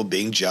to people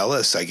being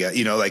jealous. I guess,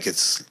 like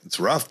it's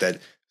rough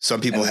that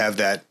some people have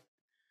that.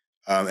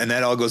 And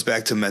that all goes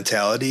back to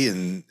mentality,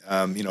 and,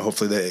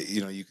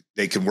 hopefully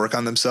they can work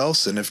on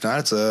themselves. And if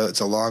not,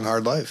 it's a long,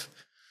 hard life.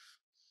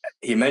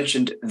 You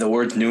mentioned the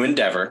word new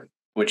endeavor.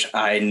 which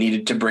I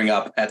needed to bring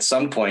up at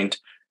some point,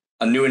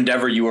 a new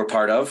endeavor you were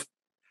part of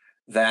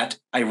that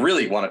I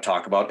really want to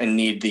talk about and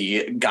need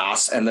the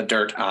goss and the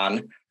dirt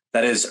on.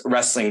 That is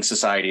Wrestling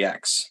Society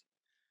X.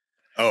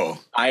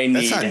 Oh,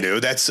 that's not new.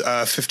 That's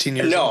 15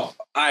 years old. No,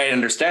 I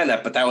understand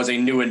that, but that was a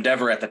new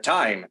endeavor at the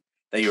time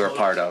that you were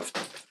part of.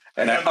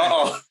 And I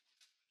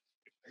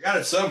got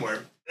it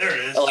somewhere. There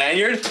it is. A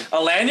lanyard?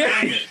 A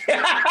lanyard?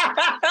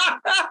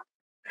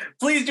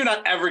 Please do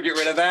not ever get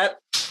rid of that.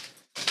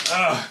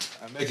 Oh,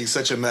 I'm making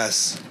such a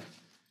mess.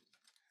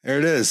 There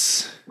it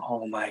is.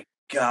 Oh my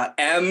God.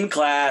 M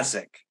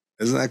Classic.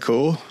 Isn't that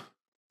cool?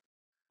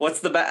 What's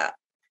the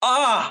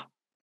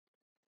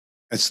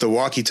It's the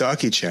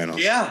walkie-talkie channel.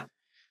 Yeah.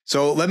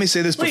 So let me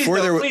say this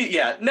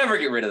never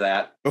get rid of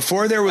that.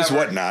 Before there was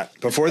Whatnot,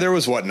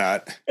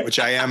 which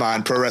I am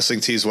on Pro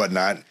Wrestling Tees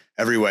Whatnot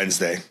every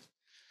Wednesday.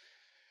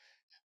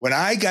 When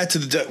I got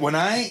to when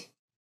I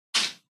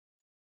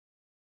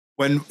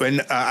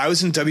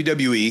was in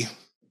WWE,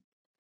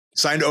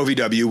 signed to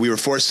OVW, we were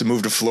forced to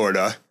move to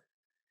Florida.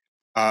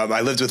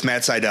 I lived with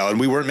Matt Seidel and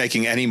we weren't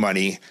making any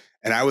money.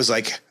 And I was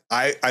like,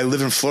 I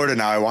live in Florida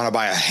now. I want to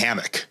buy a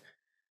hammock.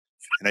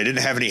 And I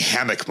didn't have any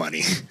hammock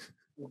money.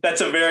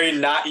 That's a very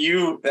not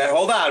you.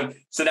 Hold on.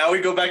 So now we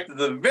go back to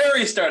the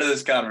very start of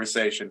this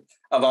conversation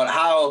about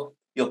how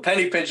you'll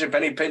penny pinch and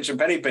penny pinch and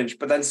penny pinch.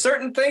 But then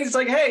certain things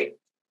like, hey,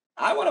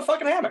 I want a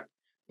fucking hammock.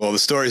 Well, the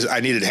story is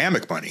I needed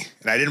hammock money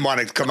and I didn't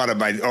want it to come out of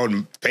my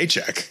own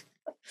paycheck.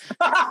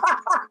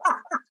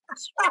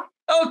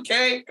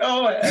 Okay,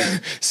 go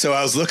ahead. So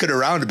I was looking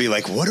around to be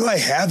like, what do I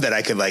have that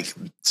I could like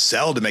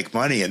sell to make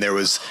money? And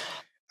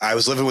I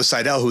was living with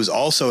Seidel, who was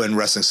also in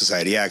Wrestling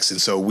Society X.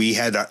 And so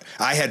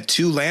I had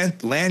two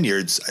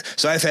lanyards.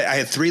 So I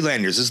had 3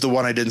 lanyards. This is the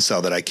one I didn't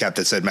sell that I kept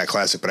that said Matt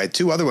Classic, but I had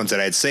 2 other ones that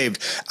I had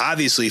saved,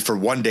 obviously for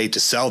one day to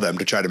sell them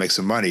to try to make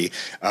some money.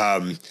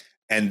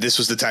 And this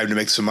was the time to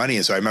make some money.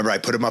 And so I remember I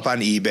put them up on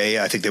eBay.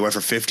 I think they went for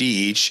 $50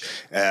 each.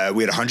 We had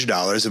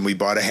 $100 and we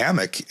bought a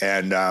hammock.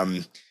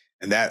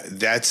 And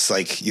that's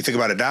like, you think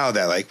about it now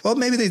that like, well,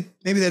 maybe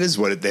that is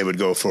what they would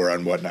go for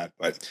on Whatnot.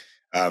 But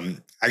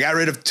I got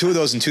rid of 2 of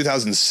those in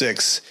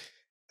 2006.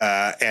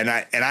 And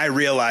I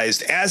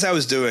realized as I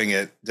was doing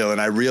it, Dylan,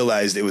 I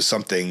realized it was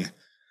something.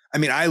 I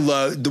mean, I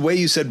love the way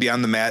you said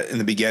Beyond the Mat in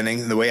the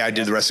beginning, the way I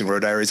did the Wrestling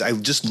Road Diaries. I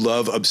just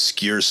love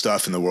obscure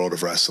stuff in the world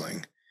of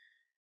wrestling.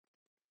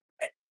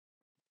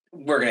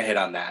 We're going to hit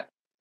on that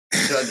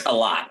a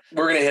lot.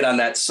 We're going to hit on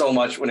that so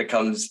much when it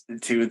comes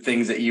to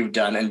things that you've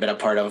done and been a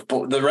part of.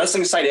 But the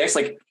Wrestling Society X,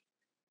 like,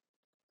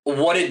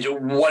 what did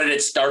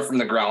it start from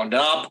the ground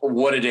up?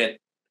 What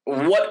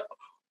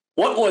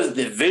was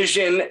the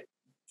vision?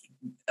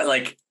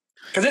 Like,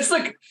 because it's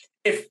like,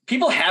 if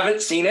people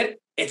haven't seen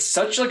it, it's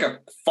such like a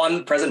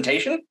fun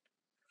presentation.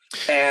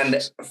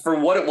 And for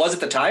what it was at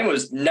the time, it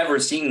was never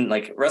seen,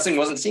 like wrestling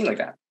wasn't seen like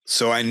that.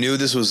 So I knew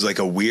this was like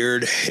a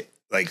weird,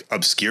 like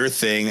obscure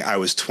thing. I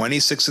was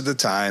 26 at the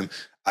time.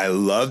 I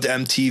loved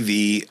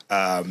MTV.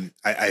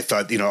 I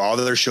thought, all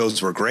the other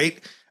shows were great.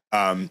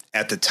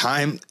 At the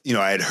time,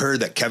 I had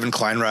heard that Kevin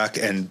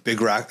Kleinrock and Big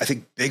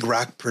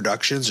Rock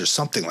Productions or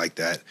something like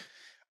that.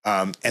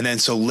 And then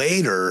so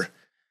later,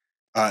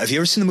 have you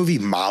ever seen the movie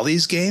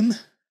Molly's Game?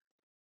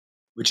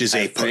 Which is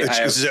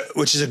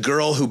a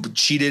girl who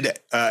cheated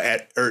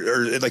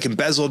or like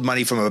embezzled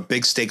money from a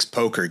big stakes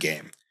poker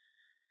game.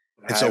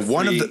 And so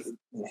one of the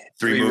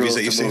three movies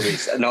that you've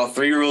seen. No,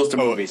 3 rules to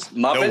movies.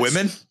 Muppets. No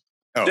women?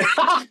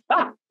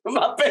 Oh.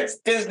 Muppets,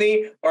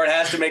 Disney, or it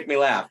has to make me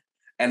laugh.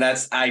 And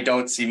I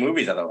don't see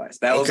movies otherwise.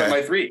 Those are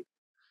my 3.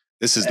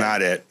 This is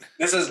not it.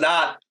 This is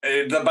not,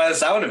 by the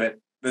sound of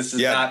it, this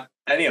is not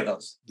any of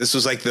those. This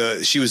was like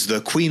she was the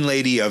queen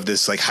lady of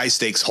this like high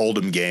stakes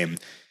Hold'em game.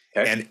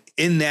 Okay. And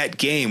in that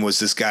game was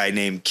this guy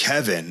named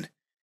Kevin.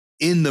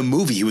 In the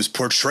movie, he was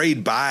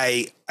portrayed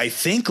by, I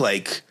think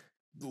like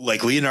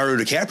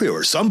Leonardo DiCaprio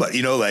or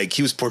somebody, like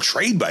he was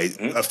portrayed by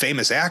a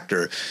famous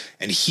actor,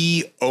 and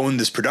he owned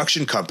this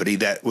production company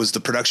that was the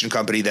production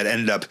company that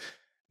ended up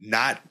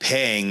not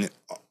paying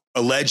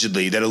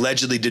allegedly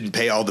didn't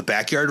pay all the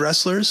backyard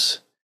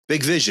wrestlers.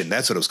 Big Vision.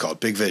 That's what it was called.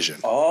 Big Vision.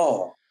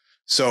 Oh,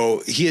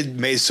 so he had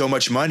made so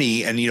much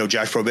money, and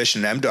Josh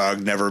Prohibition and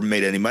M-Dog never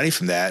made any money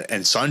from that,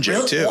 and Sanjay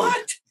really? Too.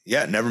 What?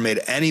 Yeah, never made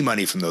any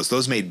money from those.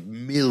 Those made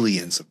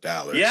millions of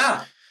dollars.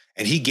 Yeah.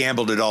 And he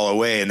gambled it all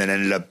away and then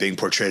ended up being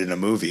portrayed in a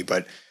movie.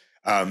 But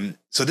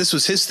so this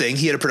was his thing.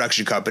 He had a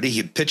production company.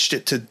 He pitched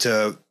it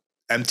to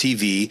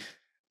MTV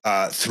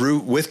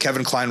with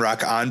Kevin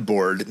Kleinrock on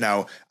board.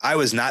 Now, I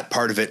was not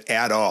part of it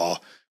at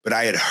all, but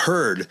I had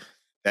heard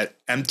that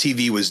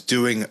MTV was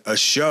doing a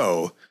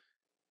show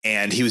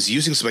and he was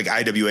using some like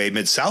IWA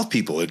Mid-South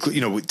people,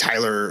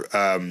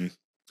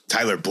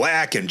 Tyler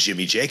Black and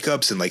Jimmy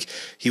Jacobs. And like,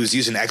 he was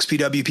using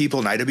XPW people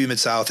and IW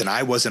Mid-South, and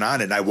I wasn't on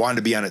it. And I wanted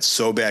to be on it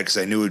so bad because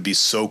I knew it would be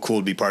so cool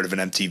to be part of an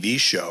MTV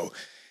show.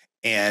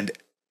 And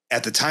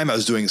at the time I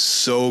was doing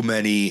so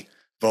many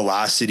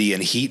Velocity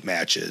and Heat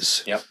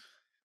matches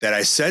that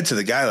I said to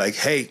the guy, like,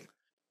 hey,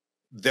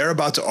 they're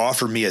about to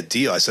offer me a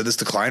deal. I said this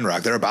to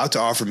Kleinrock. They're about to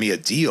offer me a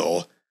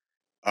deal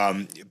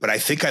But I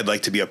think I'd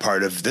like to be a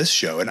part of this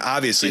show. And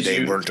obviously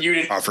they weren't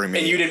offering me.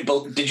 And you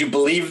didn't, did you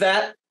believe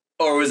that?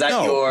 Or was that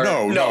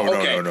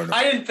No.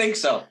 I didn't think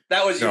so.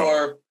 That was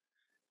your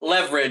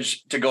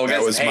leverage to go against.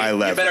 That was my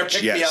leverage. You better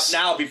pick me up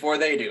now before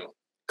they do.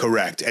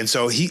 Correct. And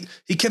so he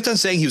kept on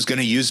saying he was going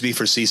to use me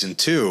for season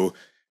 2,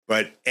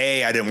 but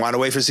A, I didn't want to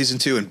wait for season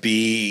 2, and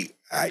B,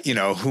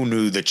 who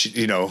knew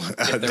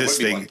that, this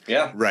thing.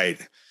 Yeah. Right.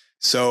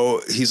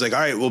 So he's like, all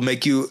right, we'll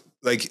make you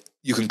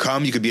you can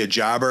come, you could be a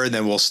jobber, and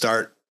then we'll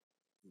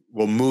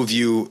move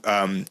you,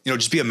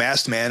 just be a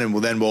masked man. And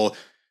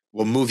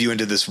we'll move you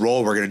into this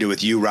role we're going to do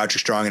with you, Roger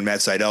Strong and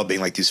Matt Seidel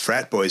being like these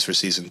frat boys for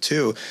season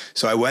 2.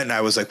 So I went and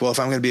I was like, well, if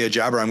I'm going to be a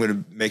jobber, I'm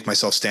going to make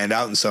myself stand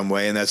out in some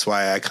way. And that's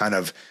why I kind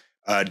of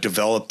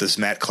developed this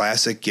Matt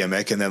Classic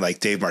gimmick. And then like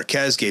Dave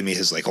Marquez gave me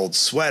his like old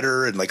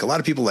sweater, and like a lot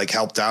of people like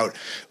helped out,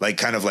 like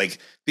kind of like,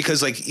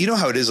 because like, you know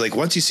how it is, like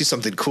once you see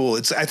something cool,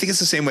 I think it's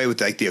the same way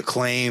with like the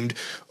Acclaimed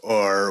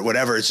or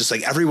whatever. It's just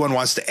like everyone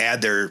wants to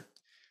add their,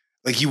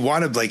 like you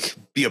want to like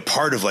be a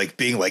part of like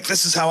being like,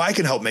 this is how I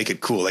can help make it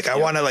cool. Like I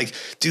want to like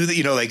do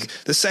the, like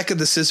the second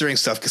the scissoring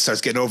stuff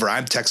starts getting over,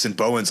 I'm texting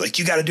Bowens like,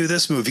 you got to do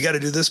this move. You got to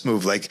do this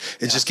move. Like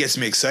it just gets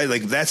me excited.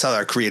 Like that's how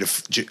I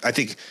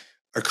think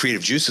our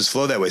creative juices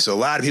flow that way. So a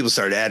lot of people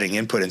started adding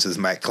input into this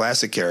Matt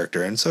Classic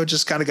character. And so it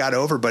just kind of got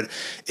over, but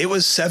it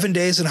was 7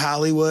 days in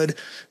Hollywood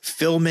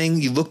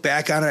filming. You look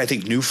back on it, I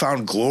think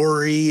Newfound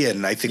Glory.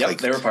 And I think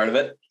they were part of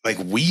it. Like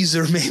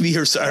Weezer maybe,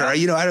 or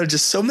I don't,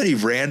 just so many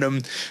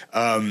random,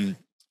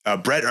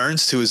 Brett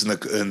Ernst, who was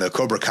in the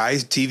Cobra Kai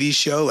TV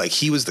show, like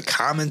he was the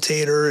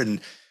commentator, and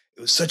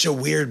it was such a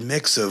weird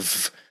mix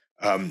of,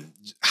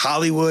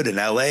 Hollywood and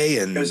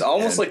LA. And it was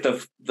almost like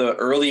the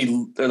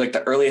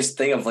earliest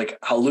thing of like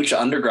how Lucha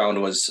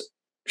Underground was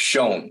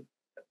shown,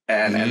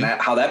 and that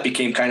how that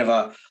became kind of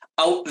a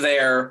out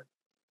there,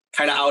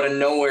 kind of out of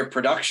nowhere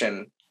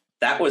production.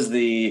 That was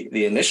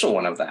the initial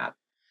one of that.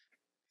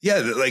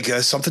 Yeah, like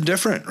something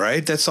different,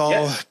 right? That's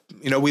all.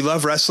 Yeah. We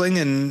love wrestling,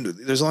 and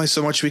there's only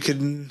so much we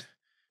can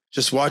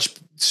just watch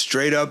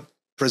straight up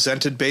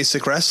presented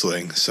basic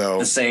wrestling. So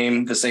the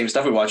same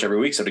stuff we watch every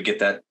week. So to get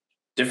that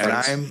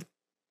difference. And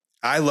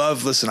I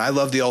love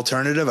the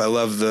alternative. I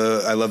love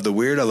the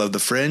weird. I love the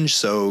fringe.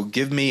 So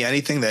give me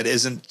anything that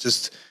isn't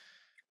just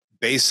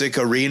basic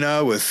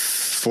arena with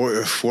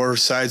four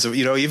sides of,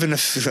 even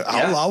if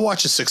I'll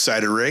watch a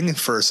 6-sided ring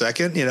for a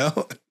second,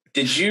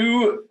 Did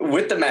you,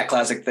 with the Matt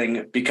Classic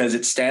thing, because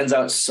it stands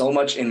out so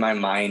much in my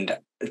mind,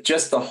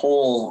 just the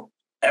whole,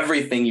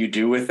 everything you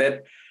do with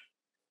it.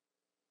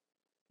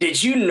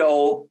 Did you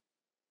know,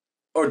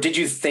 or did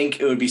you think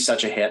it would be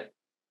such a hit?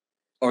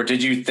 Or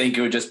did you think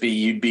it would just be,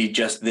 you'd be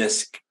just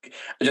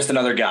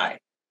another guy?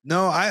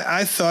 No,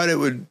 I thought it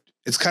would.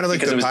 It's kind of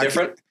like because it was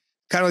different.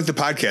 Kind of like the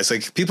podcast.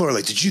 Like people are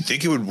like, did you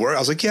think it would work? I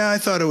was like, yeah, I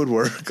thought it would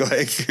work.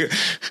 Like,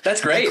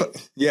 that's great.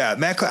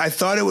 Matt, I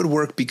thought it would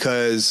work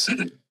because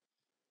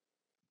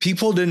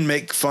people didn't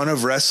make fun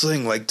of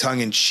wrestling like tongue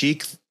in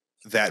cheek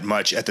that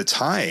much at the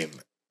time.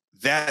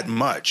 That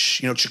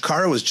much,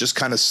 Chikara was just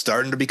kind of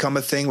starting to become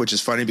a thing, which is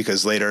funny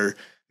because later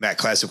Matt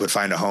Classic would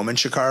find a home in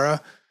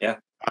Chikara. Yeah.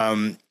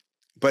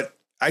 But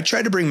I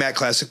tried to bring Matt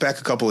Classic back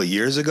a couple of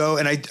years ago,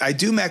 and I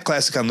do Matt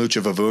Classic on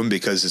Lucha Vavoom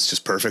because it's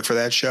just perfect for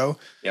that show.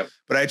 Yep.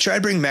 But I tried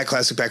to bring Matt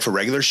Classic back for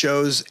regular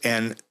shows,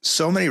 and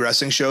so many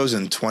wrestling shows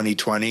in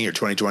 2020 or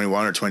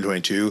 2021 or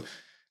 2022,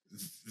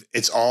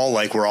 it's all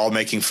like we're all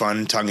making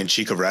fun tongue in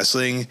cheek of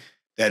wrestling,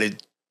 that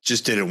it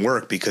just didn't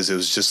work because it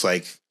was just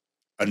like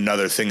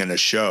another thing in a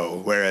show.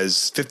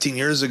 Whereas 15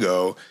 years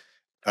ago,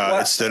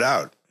 it stood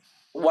out.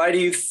 Why do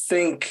you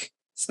think?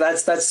 So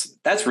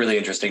that's really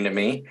interesting to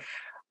me.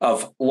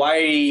 Of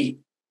why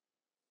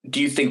do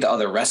you think the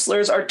other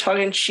wrestlers are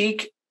tongue in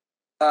cheek,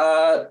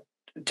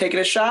 taking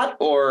a shot,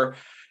 or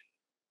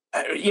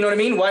you know what I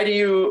mean? Why do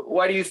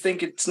you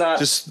think it's not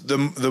just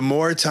the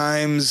more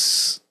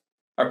times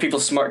are people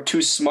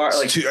too smart?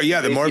 Like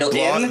the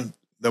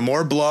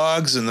more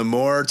blogs and the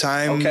more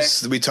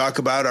times we talk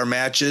about our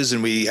matches,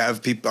 and we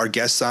have our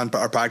guests on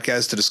our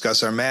podcast to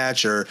discuss our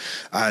match, or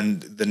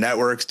on the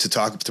network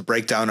to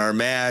break down our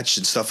match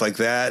and stuff like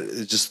that.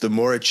 It's just the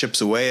more it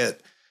chips away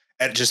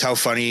at just how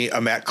funny a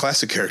Matt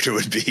Classic character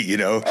would be,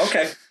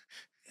 Okay.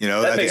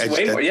 That makes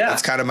way more. Yeah.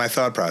 That's kind of my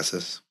thought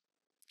process.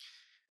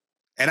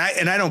 And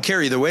I don't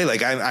care either way.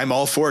 Like I'm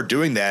all for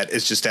doing that.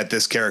 It's just that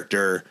this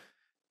character,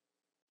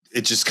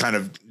 it just kind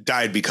of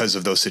died because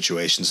of those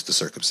situations, the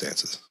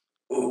circumstances.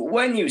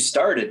 When you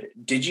started,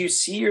 did you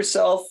see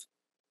yourself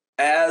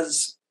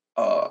as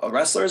a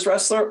wrestler's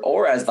wrestler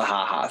or as the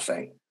ha-ha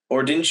thing?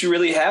 Or didn't you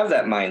really have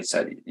that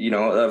mindset,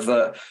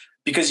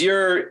 because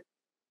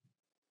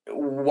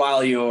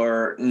while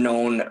you're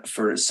known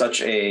for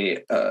such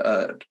a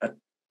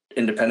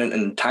independent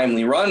and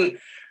timely run,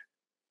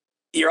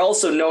 you're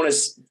also known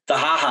as the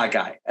ha-ha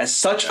guy, as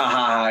such a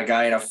ha-ha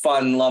guy and a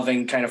fun,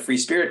 loving, kind of free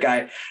spirit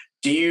guy.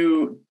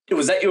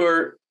 Was that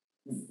your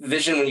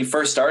vision when you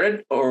first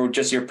started, or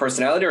just your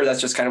personality, or that's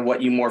just kind of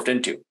what you morphed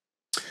into?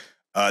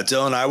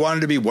 Dylan, I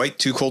wanted to be White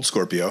 2 Colt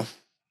Scorpio.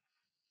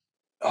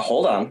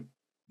 Hold on.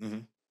 Mm-hmm.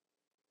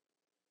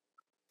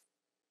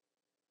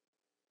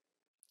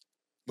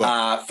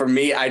 For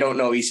me, I don't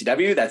know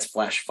ECW. That's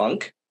Flash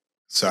Funk.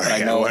 Sorry,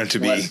 I wanted to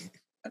be.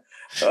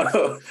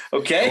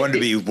 Okay. I wanted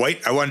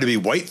to be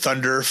White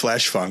Thunder,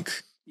 Flash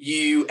Funk.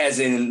 You, as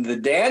in the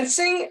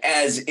dancing,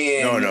 as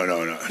in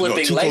no.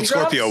 Flipping Too leg Cold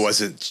Scorpio drops?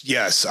 wasn't.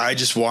 Yes, I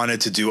just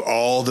wanted to do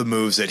all the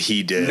moves that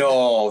he did.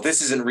 No,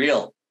 this isn't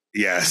real.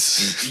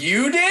 Yes,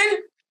 You did.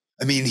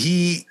 I mean,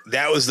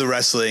 that was the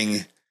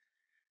wrestling.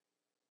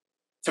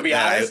 To be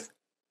honest,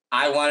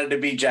 I wanted to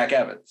be Jack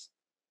Evans.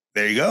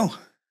 There you go.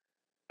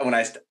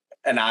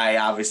 I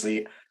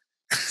obviously.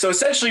 So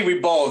essentially, we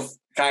both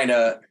kind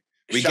of.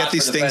 We get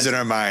these things in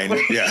our mind.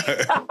 Yeah.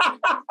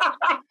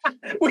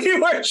 We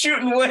were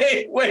shooting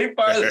way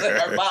farther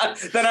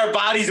than our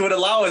bodies would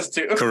allow us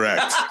to.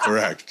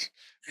 Correct.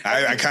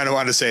 I kind of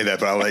wanted to say that,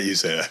 but I'll let you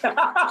say that.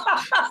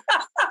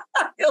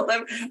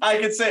 I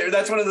could say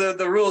that's one of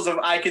the rules of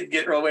I could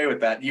get away with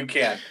that. You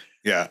can.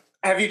 Yeah.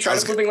 Have you tried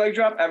a flipping leg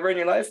drop ever in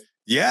your life?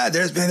 Yeah,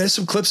 there's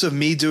some clips of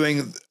me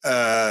doing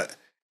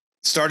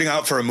starting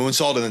out for a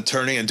moonsault and then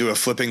turning and do a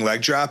flipping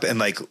leg drop, and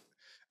like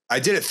I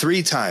did it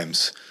 3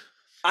 times.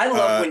 I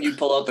love when you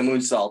pull out the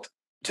moonsault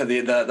to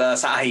the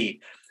Sahi,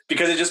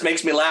 because it just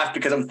makes me laugh,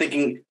 because I'm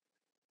thinking,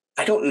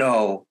 I don't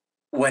know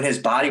when his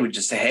body would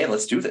just say, hey,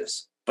 let's do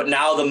this. But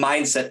now the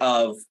mindset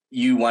of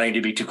you wanting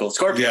to be Too Cold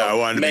Scorpio. Yeah, I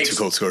wanted to be Too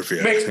Cold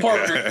Scorpio. Makes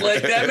perfect.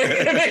 Like that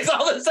it makes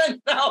all the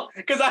sense now,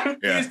 because I'm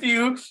used to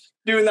you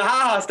doing the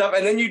ha-ha stuff,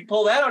 and then you'd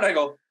pull that out and I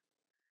go,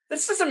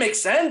 this doesn't make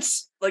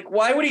sense. Like,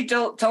 why would he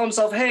tell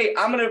himself, hey,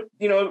 I'm going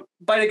to,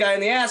 bite a guy in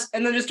the ass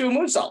and then just do a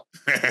moonsault?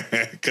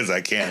 Because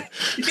I can.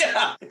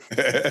 Yeah.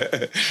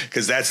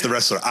 Because that's the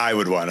wrestler I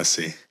would want to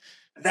see.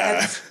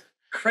 That's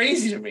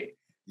crazy to me.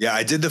 Yeah,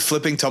 I did the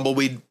flipping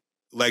tumbleweed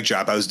leg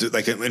drop. I was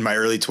like in my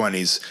early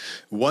 20s.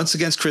 Once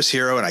against Chris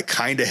Hero, and I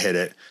kind of hit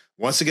it.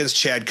 Once against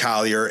Chad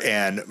Collier,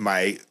 and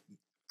I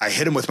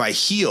hit him with my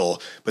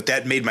heel, but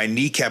that made my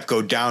kneecap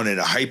go down and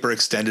it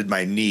hyperextended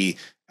my knee.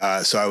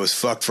 So I was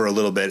fucked for a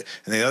little bit.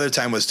 And the other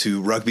time was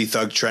to Rugby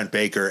Thug Trent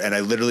Baker, and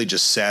I literally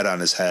just sat on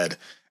his head.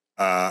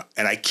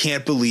 And I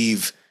can't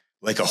believe,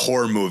 like a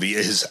horror movie,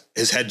 his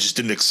head just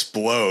didn't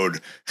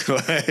explode,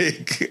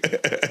 like,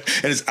 and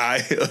his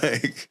eye,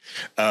 like,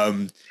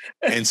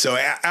 and so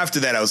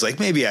after that, I was like,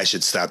 maybe I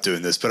should stop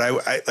doing this. But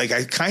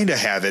I kind of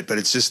have it, but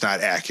it's just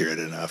not accurate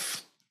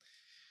enough.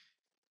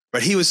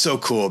 But he was so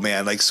cool,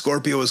 man. Like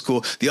Scorpio was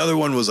cool. The other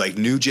one was like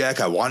New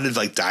Jack. I wanted to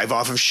like dive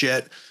off of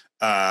shit.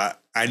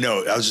 I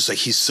know. I was just like,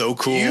 he's so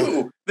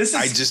cool. That's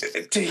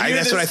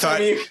what I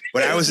thought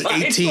when I was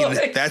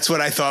 18. That's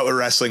what I thought what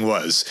wrestling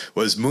was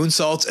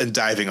moonsaults and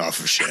diving off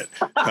of shit.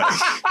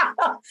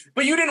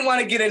 But you didn't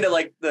want to get into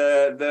like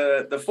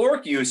the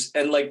fork use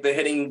and like the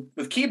hitting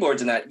with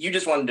keyboards and that. You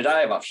just wanted to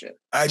dive off shit.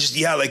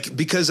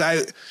 Because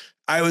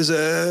I was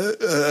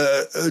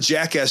a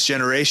Jackass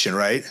generation,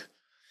 right?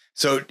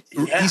 So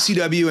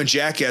ECW and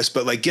Jackass,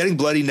 but like Getting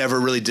Bloody never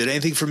really did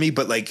anything for me,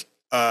 but like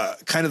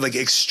kind of like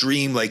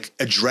extreme, like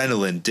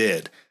adrenaline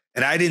did.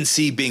 And I didn't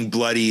see being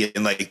bloody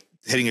and like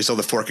hitting yourself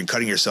with a fork and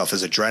cutting yourself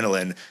as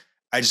adrenaline.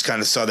 I just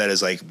kind of saw that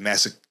as like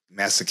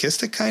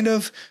masochistic kind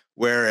of,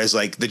 whereas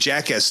like the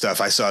Jackass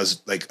stuff I saw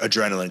as like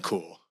adrenaline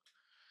cool.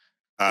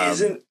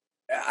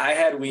 I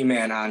had Wee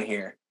Man on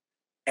here,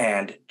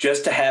 and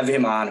just to have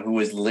him on, who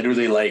was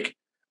literally like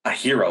a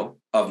hero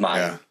of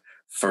mine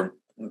for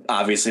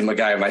obviously my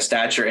guy of my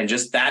stature, and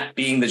just that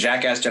being the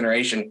Jackass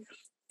generation,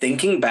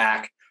 thinking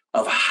back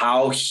of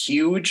how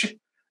huge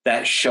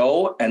that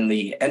show and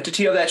the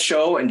entity of that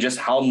show and just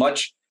how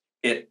much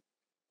it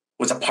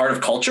was a part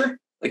of culture.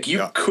 Like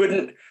you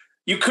couldn't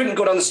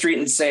go down the street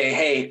and say,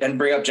 hey, and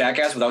bring up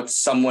Jackass without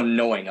someone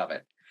knowing of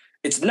it.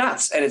 It's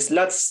nuts. And it's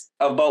nuts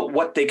about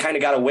what they kind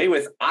of got away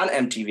with on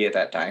MTV at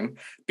that time,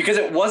 because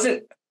it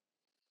wasn't,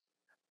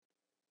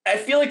 I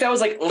feel like that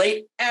was like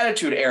late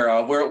Attitude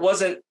Era where it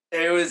was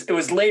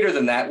later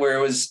than that,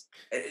 where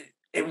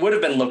it would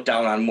have been looked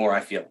down on more, I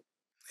feel.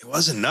 It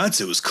wasn't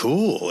nuts. It was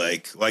cool.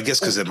 Like, well, I guess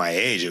because at my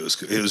age, it was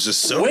just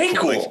so way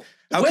cool. Like,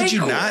 how could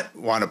you not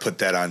want to put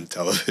that on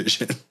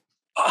television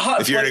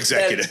if you're an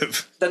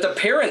executive? That the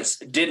parents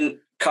didn't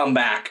come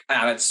back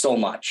on it so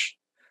much.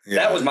 Yeah.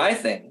 That was my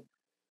thing.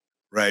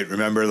 Right.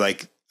 Remember,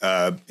 like,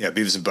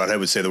 Beavis and Butthead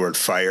would say the word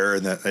fire,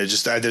 and that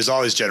there's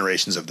always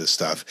generations of this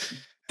stuff.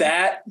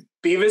 That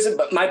Beavis and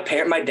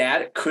my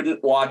dad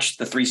couldn't watch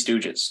the Three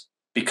Stooges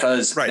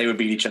because they would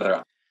beat each other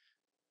up.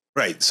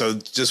 Right. So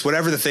just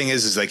whatever the thing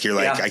is like, you're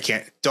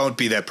like, don't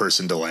be that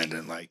person to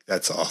Landon. Like,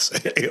 that's all I'll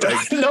say.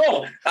 Like,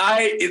 no,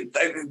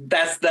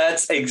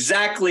 that's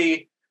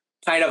exactly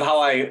kind of how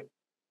I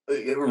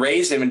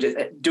raise him, and just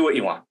do what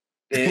you want.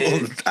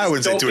 I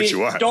wouldn't say do what you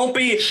want. Don't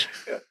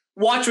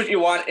watch what you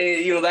want.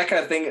 That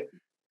kind of thing.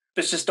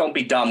 But just don't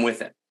be dumb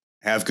with it.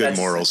 Have good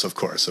morals, of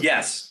course.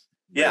 Yes.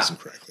 Raise them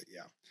correctly.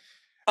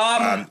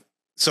 Yeah.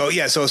 So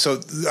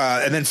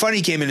and then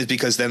funny came in is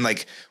because then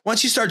like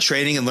once you start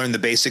training and learn the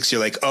basics,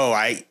 you're like, oh,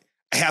 I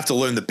I have to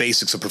learn the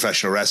basics of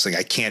professional wrestling.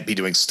 I can't be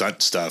doing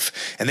stunt stuff.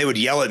 And they would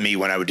yell at me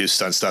when I would do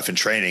stunt stuff in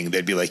training.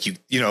 They'd be like,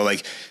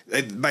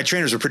 my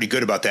trainers were pretty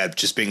good about that.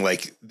 Just being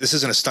like, this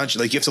isn't a stunt.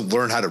 Like, you have to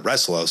learn how to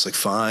wrestle. I was like,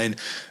 fine.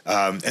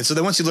 And so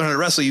then once you learn how to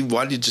wrestle, you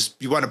want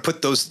to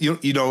put those,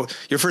 your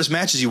first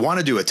matches, you want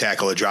to do a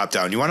tackle, a drop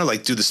down. You want to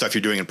like do the stuff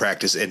you're doing in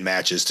practice in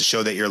matches to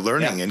show that you're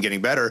learning and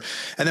getting better.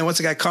 And then once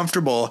I got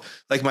comfortable,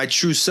 like my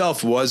true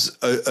self was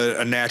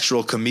a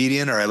natural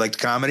comedian, or I liked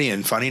comedy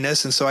and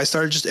funniness. And so I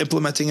started just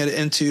implementing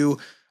it into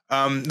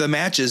the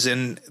matches.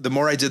 And the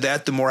more I did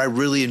that, the more I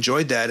really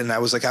enjoyed that. And I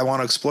was like, I want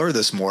to explore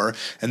this more.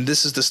 And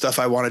this is the stuff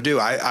I want to do.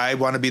 I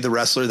want to be the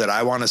wrestler that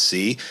I want to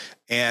see.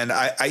 And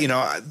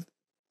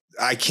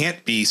I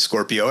can't be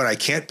Scorpio and I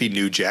can't be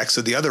New Jack.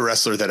 So the other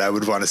wrestler that I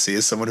would want to see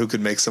is someone who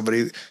could make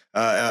somebody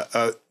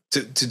to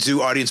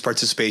do audience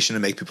participation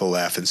and make people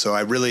laugh. And so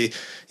I really,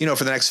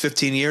 for the next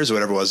 15 years or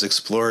whatever it was,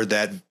 explored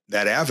that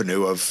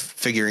avenue of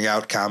figuring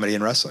out comedy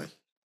and wrestling.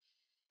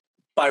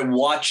 By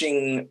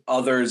watching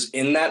others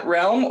in that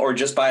realm, or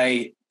just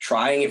by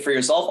trying it for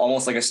yourself,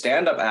 almost like a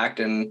stand-up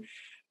act, and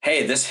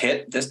hey, this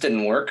hit, this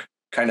didn't work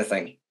kind of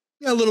thing?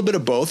 Yeah, a little bit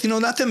of both.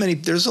 Not that many.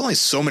 There's only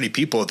so many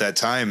people at that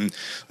time.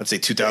 Let's say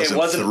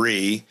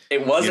 2003.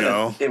 It wasn't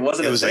a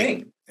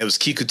thing. It was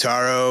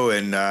Kikutaro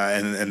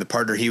and the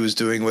partner he was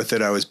doing with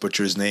it. I always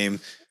butcher his name,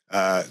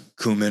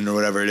 Kuman or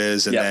whatever it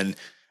is. And then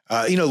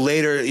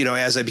later,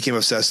 as I became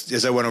obsessed,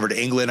 as I went over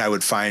to England, I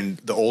would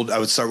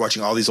start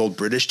watching all these old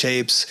British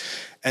tapes.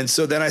 And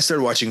so then I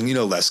started watching,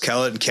 Les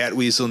Kellett and Cat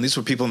Weasel, and these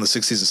were people in the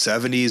 60s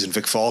and 70s, and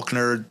Vic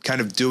Faulkner kind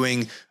of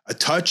doing a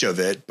touch of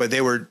it, but they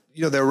were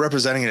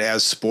representing it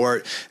as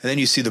sport. And then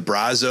you see the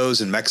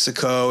Brazos in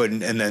Mexico.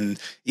 And then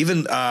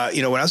even, when I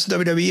was in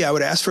WWE, I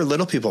would ask for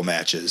little people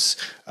matches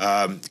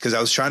because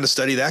I was trying to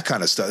study that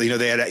kind of stuff. They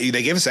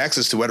gave us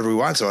access to whatever we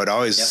want. So I'd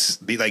always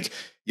be like,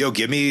 yo,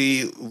 give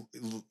me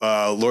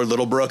Lord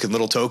Littlebrook and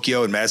Little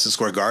Tokyo and Madison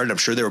Square Garden. I'm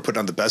sure they were putting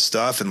on the best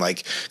stuff. And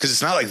like, cause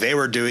it's not like they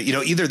were doing,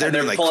 either they're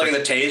doing like pulling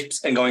the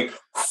tapes and going,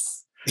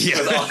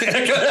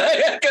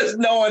 because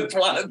no one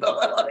wanted them.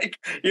 Like,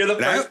 you're the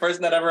first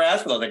person that ever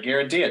asked for those. I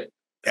guarantee it.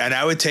 And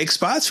I would take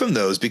spots from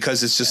those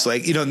because it's just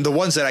like, the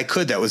ones that I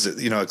could, that was,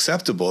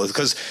 acceptable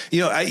because,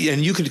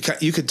 and you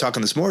could talk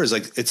on this more is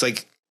like, it's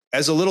like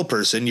as a little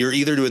person, you're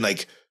either doing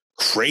like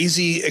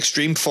crazy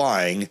extreme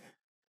flying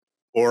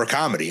or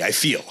comedy, I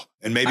feel.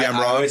 And maybe I'm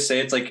wrong. I always say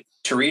it's like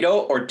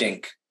Torito or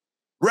Dink.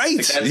 Right.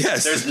 Like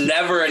yes. There's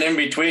never an in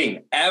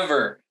between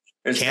ever.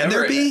 Can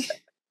there be?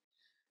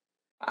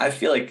 I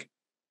feel like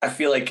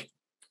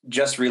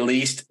just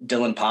released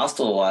Dylan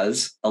Postl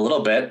was a little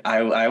bit.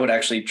 I would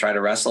actually try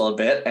to wrestle a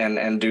bit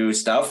and do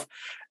stuff.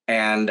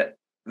 And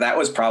that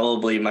was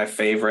probably my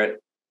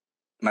favorite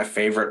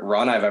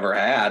run I've ever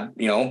had,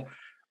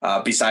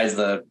 besides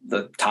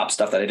the top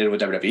stuff that I did with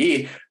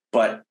WWE,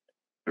 but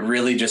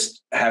really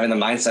just having the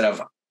mindset of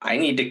I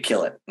need to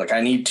kill it. Like I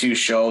need to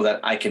show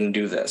that I can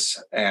do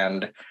this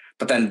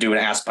but then do an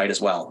ass bite as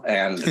well.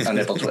 And a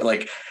nipple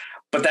twist.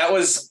 But that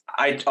was,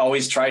 I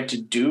always tried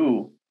to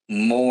do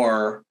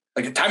more.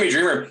 Like Tommy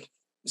Dreamer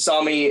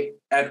saw me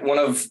at one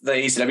of the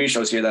ECW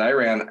shows here that I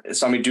ran,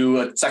 saw me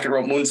do a second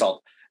rope moonsault.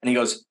 And he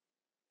goes,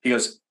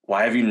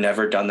 why have you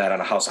never done that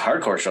on a House of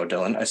Hardcore show,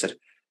 Dylan? I said,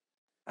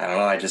 I don't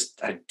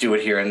know. I do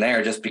it here and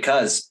there just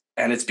because.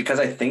 And it's because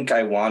I think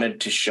I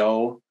wanted to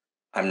show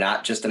I'm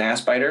not just an ass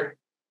biter,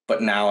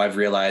 but now I've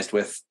realized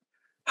with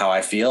how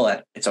I feel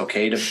that it's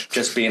okay to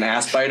just be an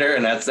ass biter.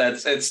 And that's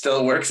it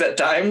still works at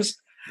times.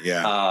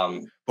 Yeah.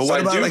 But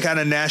what about like on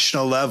a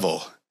national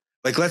level?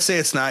 Like, let's say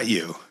it's not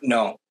you.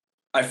 No,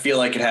 I feel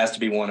like it has to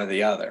be one or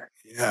the other.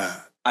 Yeah.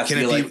 I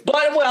feel like,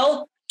 but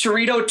well,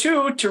 Torito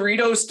too.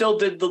 Torito still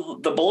did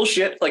the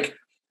bullshit. Like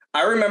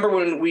I remember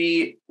when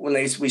we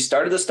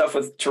started the stuff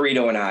with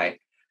Torito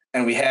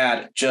and we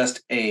had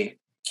just a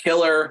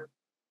killer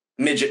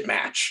midget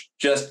match,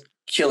 just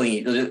killing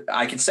you.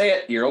 I can say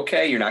it. You're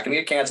okay. You're not going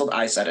to get canceled.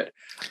 I said it.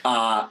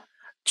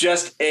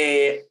 Just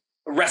a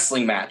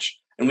wrestling match.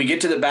 And we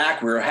get to the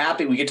back. We're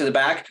happy. We get to the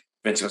back.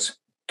 Vince goes,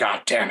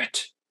 God damn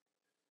it.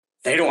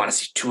 They don't want to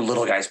see two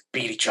little guys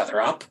beat each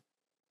other up.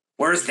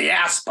 Where's the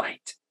ass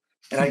bite?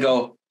 And I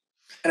go,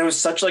 and it was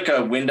such like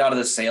a wind out of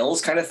the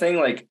sails kind of thing.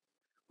 Like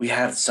we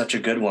had such a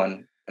good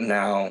one. And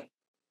now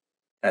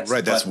that's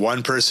right. That's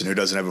one person who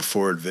doesn't have a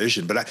forward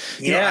vision. But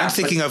I'm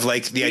thinking of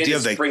like the idea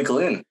of like sprinkle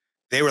in.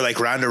 They were like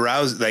Ronda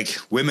Rousey, like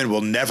women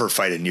will never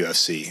fight in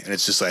UFC. And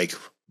it's just like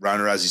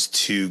Ronda Rousey's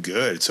too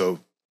good. So,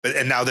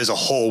 and now there's a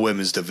whole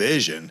women's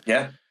division.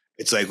 Yeah.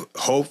 It's like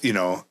hope,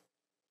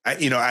 I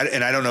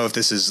don't know if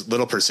this is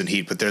little person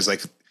heat, but there's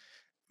like,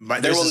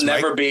 there will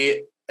never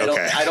be.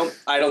 Okay.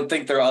 I don't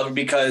think there are,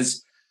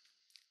 because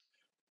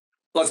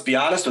let's be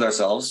honest with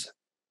ourselves.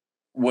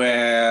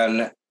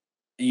 When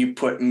you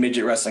put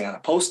midget wrestling on a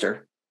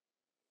poster,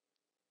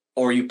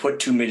 or you put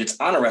two midgets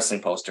on a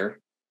wrestling poster,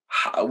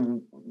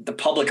 the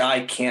public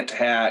eye can't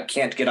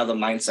get out of the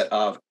mindset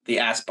of the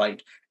ass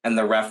bite and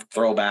the ref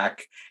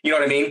throwback. You know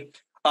what I mean?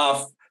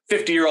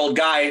 50-year-old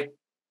guy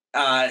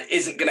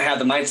isn't going to have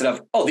the mindset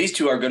of, oh, these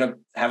two are going to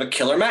have a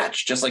killer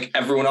match, just like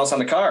everyone else on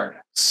the card.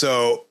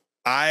 So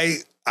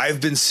I've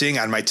been seeing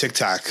on my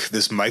TikTok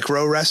this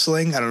micro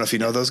wrestling. I don't know if you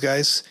know those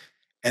guys,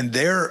 and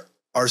there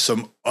are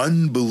some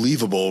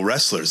unbelievable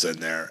wrestlers in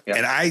there. Yep.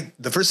 And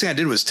the first thing I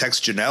did was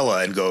text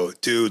Janela and go,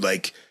 dude,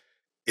 like,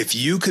 if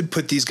you could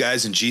put these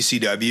guys in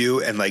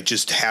GCW and like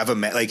just have a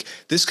like,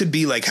 this could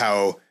be like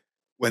how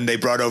when they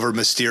brought over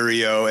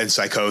Mysterio and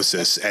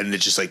Psychosis, and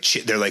it's just like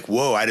they're like,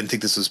 whoa, I didn't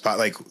think this was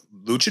like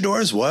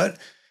luchadors. What?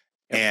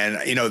 And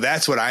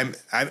that's what I'm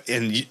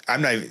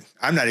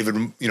not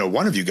even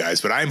one of you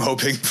guys, but I'm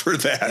hoping for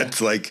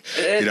that. Like,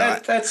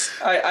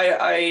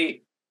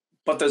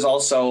 but there's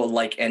also,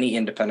 like any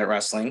independent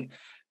wrestling,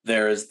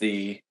 there's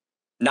the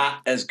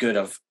not as good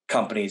of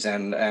companies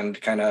and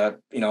kind of,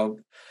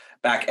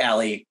 back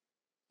alley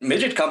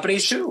midget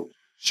companies too.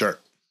 Sure.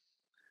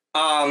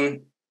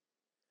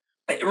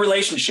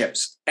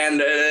 Relationships. And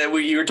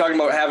you were talking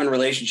about having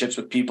relationships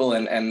with people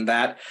and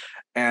that.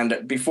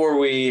 And before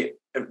we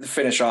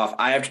finish off,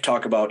 I have to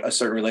talk about a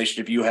certain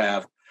relationship you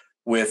have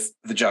with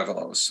the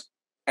Juggalos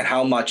and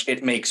how much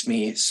it makes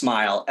me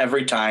smile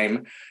every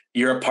time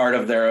you're a part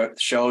of their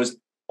shows.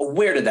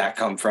 Where did that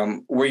come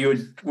from? Were you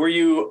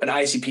an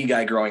ICP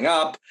guy growing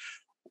up?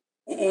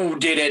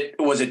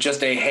 Was it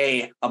just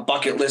a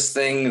bucket list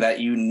thing that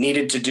you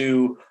needed to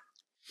do?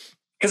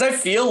 Because I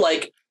feel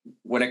like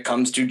when it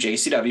comes to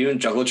JCW and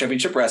Juggalo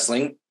Championship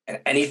Wrestling and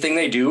anything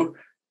they do,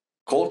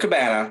 Colt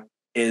Cabana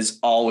is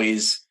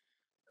always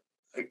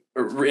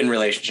in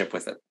relationship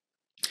with it.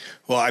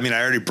 Well, I mean,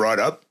 I already brought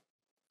up,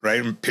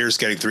 right? Pierce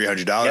getting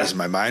 $300 and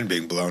my mind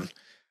being blown.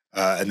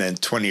 And then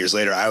 20 years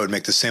later, I would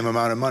make the same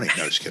amount of money.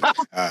 No, just kidding.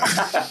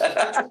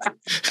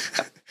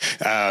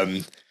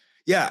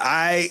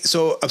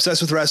 So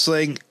obsessed with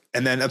wrestling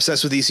and then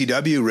obsessed with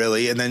ECW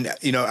really. And then,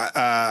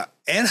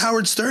 and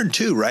Howard Stern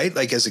too, right?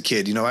 Like as a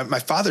kid, my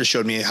father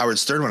showed me Howard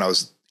Stern when I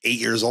was 8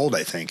 years old,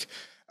 I think.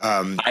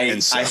 I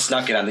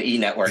snuck it on the E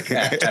Network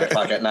at 10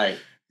 o'clock at night.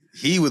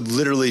 He would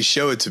literally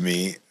show it to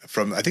me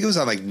from, I think it was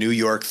on like New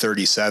York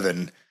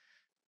 37.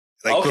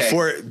 Like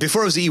before it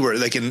was E-word,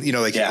 like in,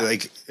 like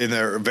in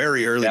the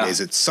very early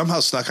days, it somehow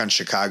snuck on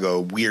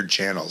Chicago weird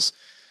channels.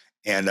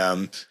 And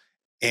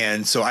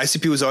so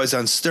ICP was always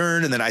on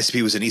Stern, and then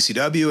ICP was in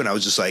ECW. And I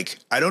was just like,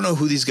 I don't know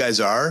who these guys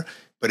are,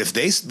 but if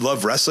they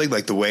love wrestling,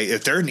 like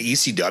if they're in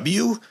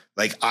ECW,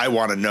 like I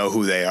want to know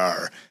who they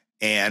are.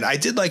 And I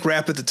did like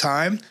rap at the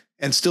time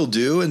and still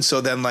do. And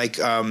so then like,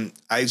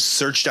 I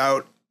searched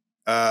out,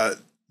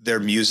 their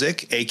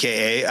music,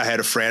 AKA I had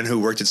a friend who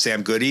worked at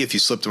Sam Goody. If you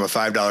slipped him a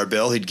 $5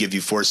 bill, he'd give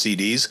you 4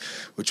 CDs,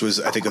 which was,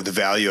 I think, of the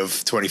value of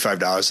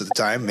 $25 at the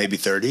time, maybe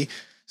 30.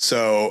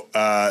 So,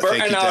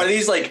 are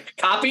these like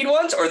copied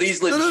ones or are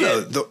these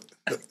legit? No.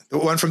 The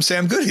one from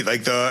Sam Goody,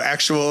 like the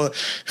actual,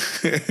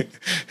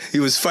 he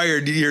was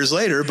fired years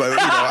later, but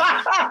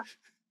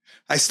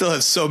I still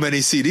have so many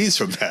CDs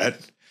from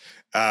that.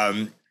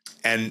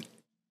 And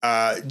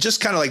just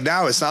kind of like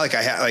now, it's not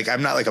like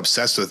I'm not like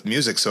obsessed with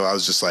music. So I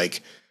was just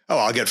like, oh,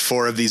 I'll get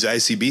 4 of these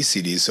ICB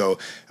CDs.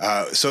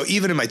 So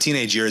even in my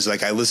teenage years,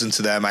 like I listened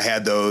to them, I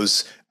had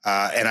those,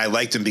 and I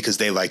liked them because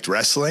they liked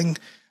wrestling.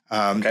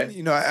 I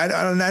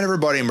never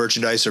bought any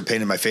merchandise or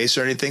painted my face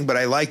or anything, but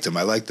I liked them.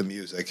 I liked the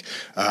music.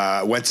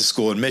 Went to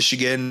school in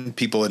Michigan.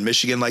 People in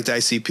Michigan liked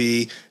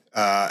ICP.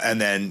 And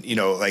then,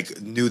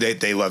 knew that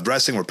they loved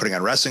wrestling. Were putting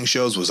on wrestling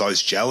shows, was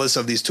always jealous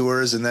of these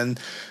tours. And then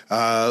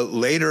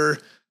later,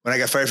 when I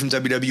got fired from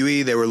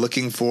WWE, they were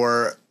looking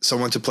for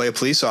someone to play a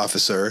police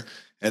officer.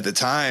 At the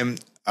time,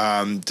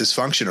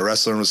 Dysfunction, a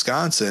wrestler in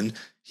Wisconsin,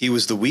 he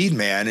was the weed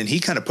man, and he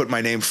kind of put my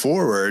name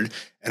forward.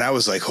 And I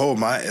was like, oh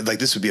my, like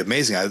this would be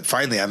amazing. I'm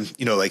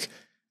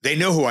they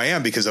know who I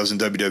am because I was in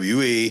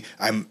WWE.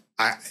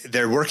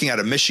 They're working out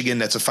of Michigan.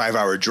 That's a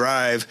 5-hour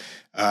drive.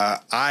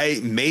 I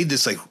made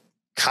this like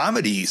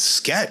comedy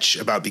sketch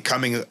about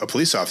becoming a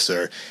police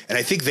officer. And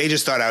I think they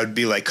just thought I would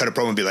be like, cut a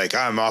promo and be like,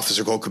 I'm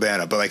Officer Colt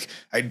Cabana. But like,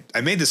 I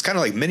made this kind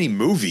of like mini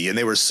movie, and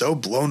they were so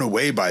blown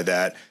away by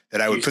that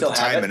I would put the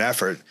time and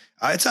effort.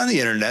 It's on the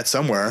internet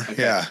somewhere.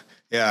 Okay.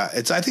 Yeah.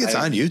 I think it's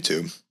on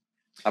YouTube.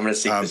 I'm going to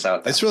seek this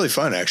out. It's really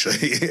fun,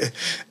 actually.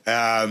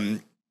 My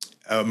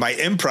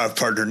improv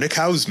partner, Nick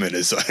Hausman,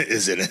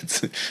 is in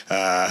it.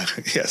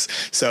 Yes.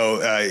 So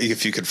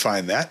if you could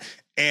find that.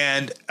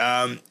 And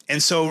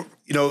so,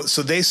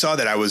 so they saw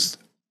that I was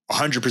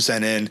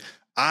 100% in.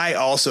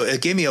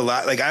 It gave me a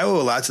lot, like I owe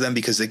a lot to them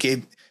because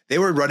they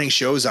were running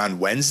shows on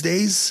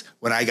Wednesdays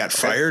when I got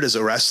fired as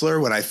a wrestler,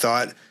 when I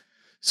thought,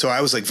 so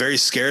I was like very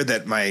scared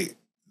that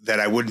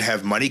I wouldn't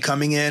have money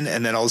coming in.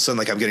 And then all of a sudden,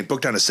 like I'm getting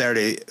booked on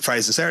Fridays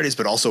and Saturdays,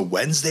 but also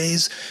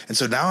Wednesdays. And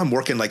so now I'm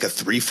working like a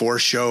 3-4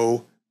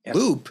 show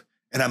loop.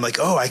 And I'm like,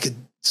 oh, I could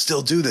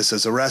still do this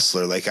as a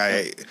wrestler. Like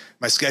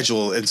my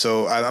schedule. And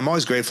so I'm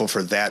always grateful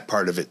for that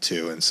part of it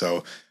too. And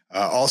so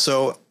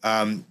also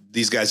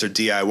these guys are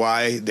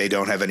DIY. They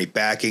don't have any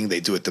backing.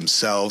 They do it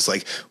themselves.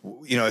 Like,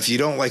 if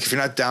you're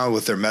not down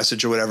with their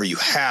message or whatever, you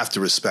have to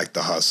respect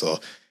the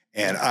hustle.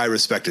 And I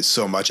respect it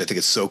so much. I think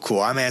it's so cool.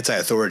 I'm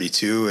anti-authority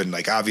too. And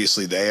like,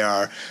 obviously they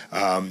are.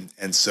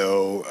 And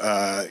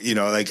so, you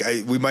know, like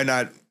we might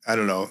not, I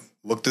don't know,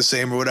 look the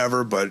same or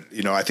whatever, but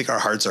you know, I think our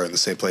hearts are in the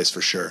same place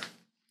for sure.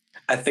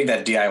 I think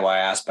that DIY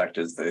aspect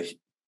is the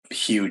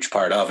huge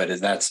part of it,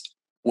 is that's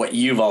what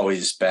you've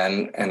always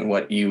been and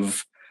what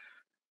you've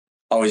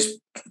always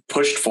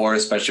pushed for,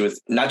 especially with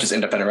not just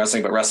independent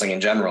wrestling, but wrestling in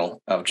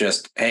general, of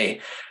just,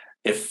 hey,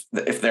 if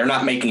they're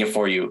not making it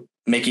for you,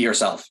 make it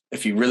yourself.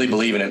 If you really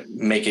believe in it,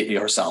 make it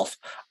yourself.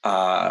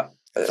 Find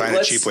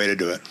a cheap way to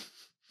do it.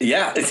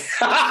 Yeah.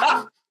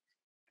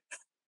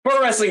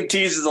 Pro wrestling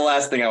tees is the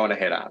last thing I want to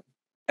hit on.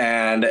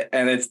 And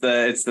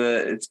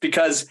it's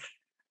because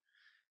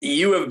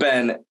you have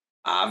been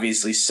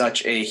obviously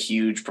such a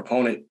huge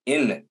proponent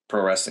in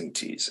pro wrestling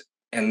tees,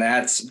 and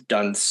that's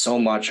done so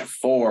much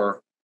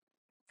for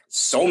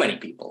so many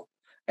people.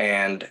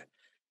 And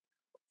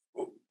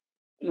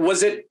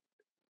was it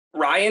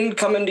Ryan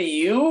coming to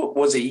you?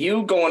 Was it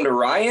you going to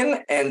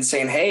Ryan and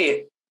saying,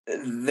 hey,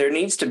 there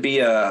needs to be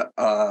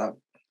a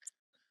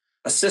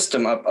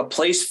system, a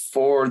place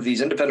for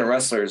these independent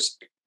wrestlers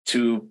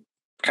to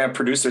kind of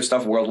produce their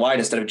stuff worldwide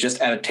instead of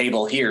just at a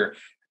table here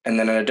and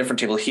then at a different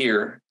table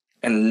here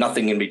and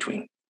nothing in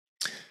between?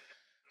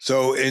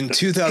 So in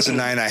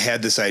 2009, I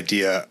had this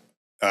idea.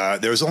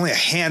 There was only a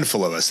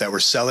handful of us that were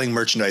selling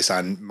merchandise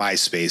on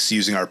MySpace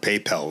using our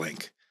PayPal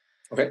link.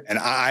 Okay. And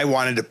I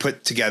wanted to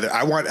put together,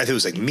 I think it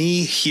was like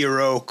me,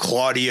 Hero,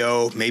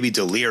 Claudio, maybe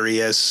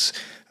Delirious,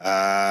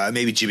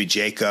 maybe Jimmy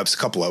Jacobs, a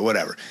couple of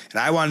whatever. And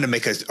I wanted to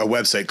make a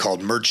website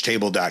called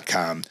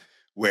merchtable.com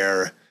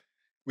where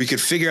we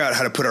could figure out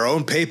how to put our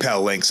own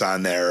PayPal links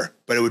on there,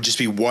 but it would just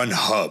be one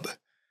hub.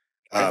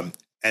 Okay.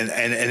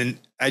 And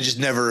I just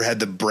never had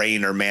the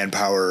brain or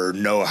manpower or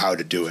know how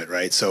to do it.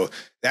 Right. So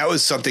that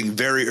was something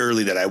very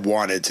early that I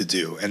wanted to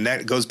do. And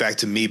that goes back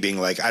to me being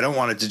like, I don't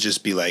want it to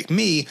just be like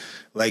me.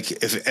 Like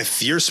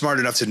if you're smart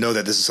enough to know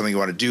that this is something you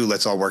want to do,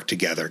 let's all work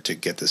together to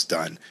get this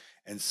done.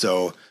 And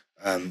so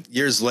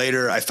years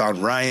later, I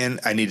found Ryan.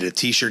 I needed a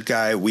t-shirt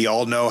guy. We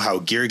all know how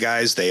gear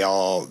guys, they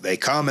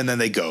come and then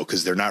they go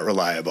because they're not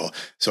reliable.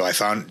 So I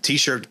found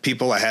t-shirt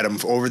people. I had them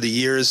over the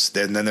years,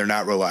 then they're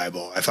not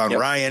reliable. I found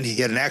Ryan. He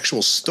had an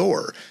actual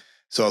store.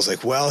 So I was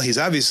like, well, he's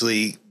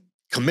obviously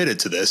committed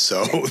to this.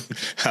 So,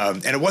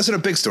 and it wasn't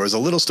a big store. It was a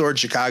little store in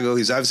Chicago.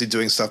 He's obviously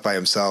doing stuff by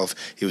himself.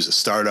 He was a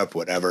startup,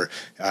 whatever.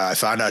 I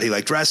found out he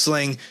liked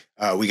wrestling.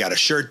 We got a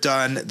shirt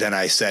done. Then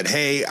I said,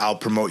 hey, I'll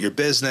promote your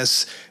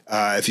business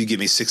if you give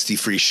me 60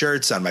 free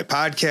shirts on my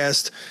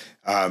podcast,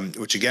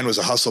 which again was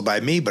a hustle by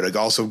me, but it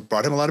also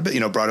brought him a lot of, a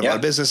lot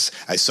of business.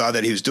 I saw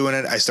that he was doing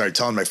it. I started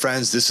telling my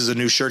friends, this is a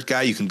new shirt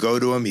guy. You can go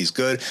to him. He's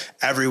good.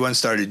 Everyone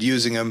started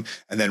using him.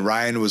 And then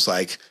Ryan was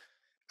like,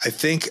 I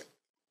think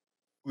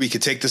we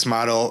could take this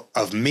model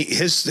of me.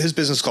 His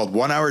business called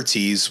 1 Hour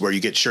Tees, where you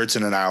get shirts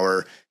in an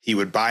hour. He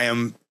would buy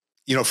them,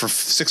 for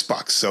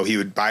 $6. So he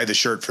would buy the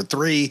shirt for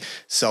 $3,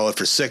 sell it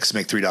for $6,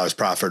 make $3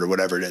 profit or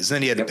whatever it is. And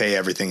then he had to pay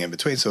everything in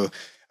between. So,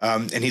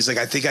 and he's like,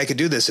 I think I could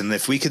do this. And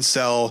if we could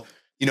sell,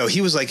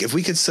 he was like, if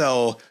we could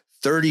sell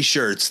 30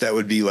 shirts, that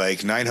would be like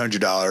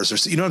 $900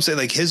 or, what I'm saying?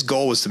 Like his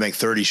goal was to make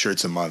 30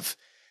 shirts a month.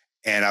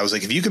 And I was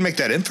like, if you can make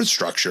that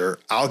infrastructure,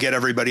 I'll get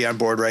everybody on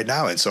board right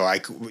now. And so I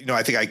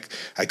think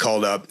I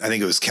called up, I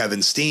think it was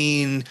Kevin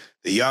Steen,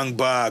 the Young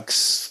Bucks,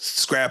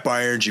 Scrap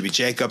Iron, Jimmy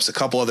Jacobs, a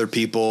couple other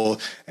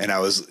people. And I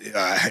was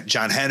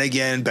John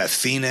Hennigan, Beth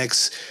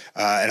Phoenix.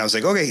 And I was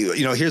like, okay,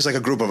 here's like a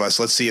group of us.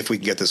 Let's see if we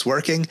can get this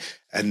working.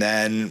 And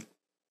then,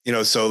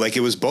 so like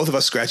it was both of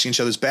us scratching each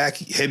other's back,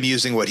 him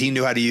using what he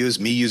knew how to use,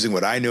 me using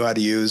what I knew how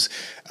to use,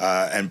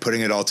 and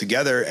putting it all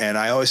together. And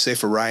I always say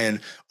for Ryan,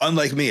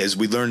 unlike me, as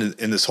we learned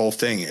in this whole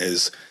thing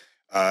is,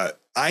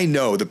 I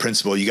know the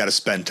principle you got to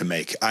spend to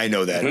make. I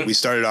know that. We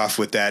started off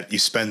with that. You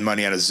spend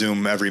money on a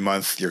Zoom every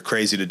month. You're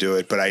crazy to do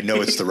it, but I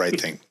know it's the right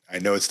thing. I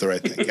know it's the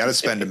right thing. You got to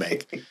spend to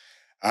make.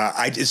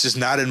 It's just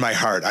not in my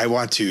heart. I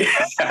want to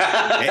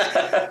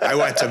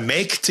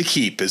make to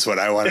keep is what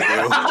I want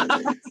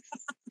to do.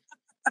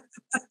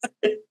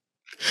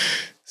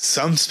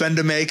 Some spend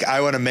to make. I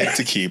want to make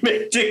to keep.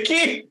 Make to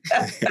keep.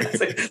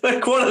 That's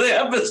like quote of the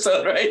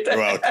episode right there.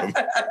 You're welcome.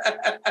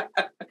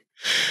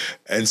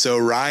 And so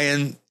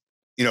Ryan,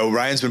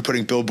 Ryan's been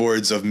putting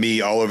billboards of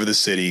me all over the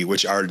city,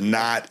 which are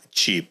not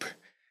cheap.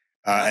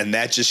 And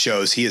that just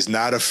shows he is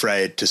not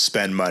afraid to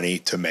spend money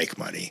to make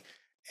money.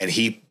 And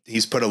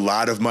he's put a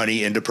lot of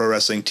money into pro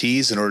wrestling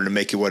tees in order to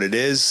make it what it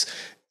is,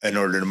 in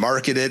order to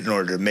market it, in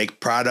order to make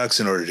products,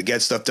 in order to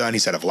get stuff done.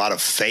 He's had a lot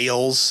of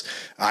fails.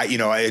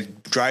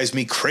 It drives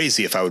me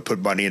crazy if I would put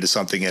money into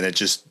something and it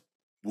just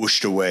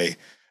whooshed away.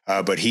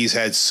 But he's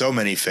had so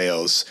many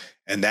fails,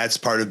 and that's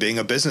part of being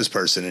a business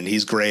person, and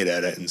he's great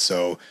at it. And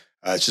so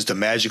it's just a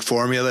magic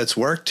formula that's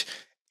worked.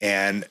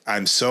 And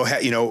I'm so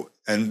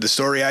and the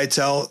story I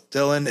tell,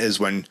 Dylan, is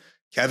when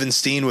Kevin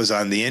Steen was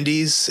on the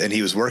Indies and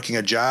he was working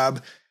a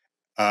job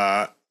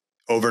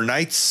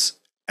overnights.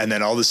 And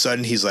then all of a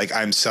sudden he's like,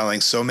 I'm selling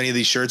so many of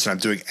these shirts and I'm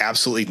doing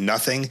absolutely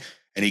nothing.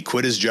 And he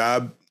quit his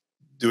job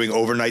doing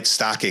overnight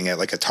stocking at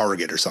like a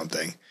Target or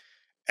something.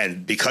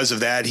 And because of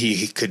that,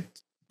 he could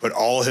put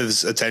all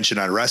his attention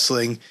on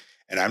wrestling.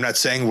 And I'm not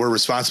saying we're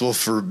responsible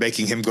for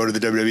making him go to the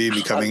WWE and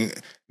becoming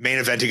main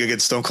eventing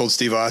against Stone Cold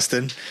Steve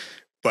Austin.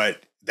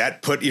 But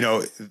that put,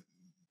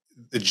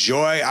 the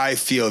joy I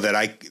feel that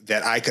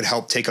I could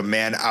help take a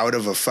man out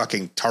of a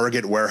fucking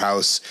Target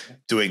warehouse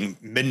doing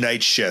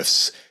midnight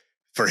shifts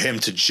for him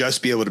to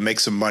just be able to make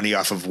some money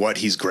off of what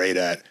he's great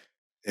at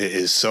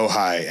is so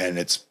high. And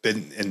it's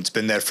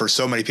been that for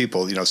so many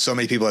people. So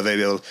many people have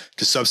been able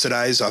to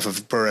subsidize off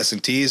of pro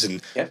wrestling tees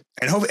and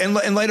hope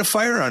and light a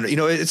fire on it.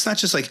 It's not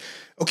just like,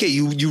 okay,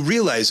 you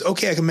realize,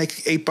 okay, I can make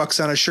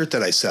 $8 on a shirt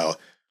that I sell.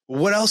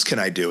 What else can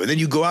I do? And then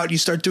you go out and you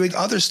start doing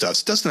other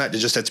stuff. It doesn't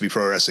just have to be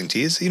pro wrestling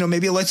tees.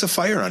 Maybe it lights a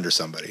fire under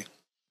somebody.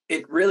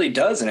 It really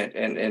does.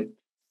 And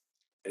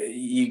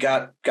you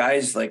got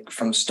guys like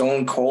from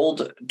Stone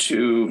Cold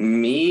to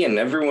me and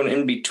everyone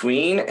in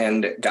between,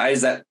 and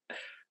guys that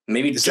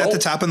maybe is that the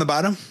top and the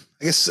bottom?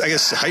 I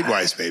guess height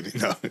wise, maybe.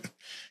 No,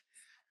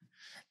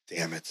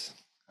 damn it.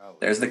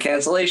 There's the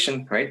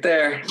cancellation right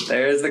there.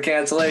 There's the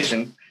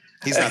cancellation.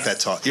 He's not that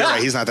tall. You're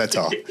right. He's not that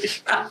tall.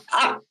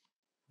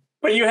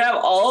 But you have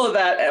all of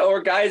that,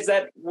 or guys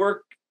that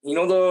work,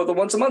 the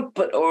once a month,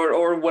 but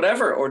or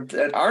whatever, or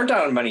that aren't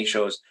on many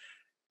shows.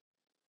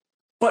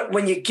 But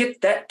when you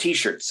get that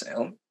T-shirt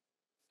sale,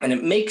 and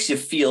it makes you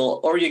feel,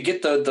 or you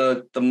get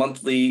the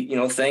monthly,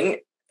 thing,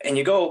 and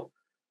you go,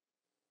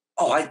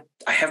 oh,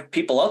 I have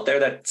people out there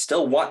that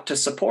still want to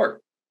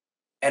support,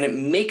 and it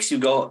makes you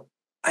go,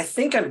 I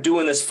think I'm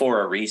doing this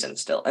for a reason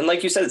still. And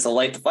like you said, it's a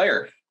light the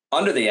fire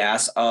under the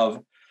ass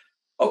of,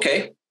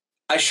 okay,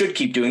 I should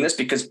keep doing this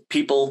because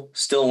people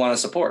still want to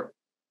support.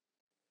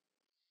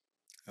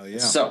 Oh yeah.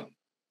 So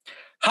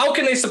how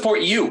can they support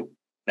you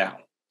now?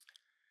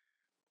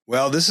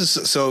 Well,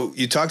 so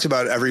you talked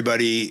about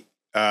everybody.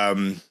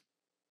 You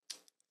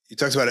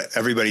talked about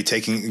everybody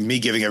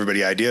giving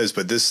everybody ideas,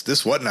 but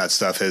this Whatnot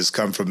stuff has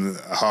come from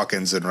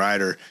Hawkins and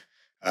Ryder.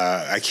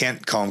 I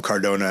can't call them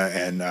Cardona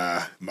and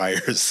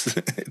Myers.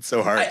 It's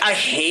so hard. I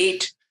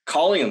hate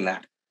calling them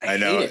that. I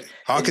know. Hate it.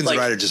 Hawkins and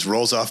Ryder just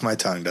rolls off my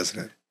tongue, doesn't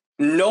it?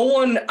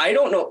 I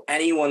don't know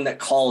anyone that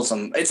calls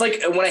them. It's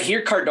like when I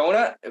hear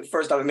Cardona,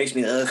 first off, it makes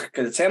me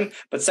because it's him.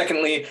 But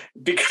secondly,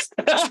 because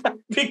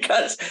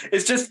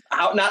it's just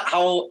not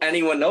how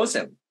anyone knows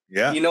him.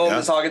 Yeah. Him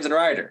as Hawkins and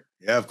Ryder.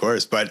 Yeah, of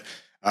course. But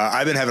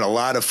I've been having a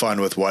lot of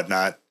fun with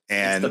Whatnot.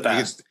 And it's the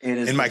best.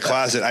 In my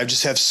closet, I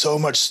just have so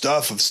much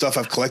stuff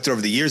I've collected over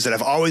the years that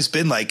I've always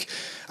been like,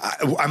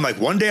 I'm like,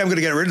 one day I'm going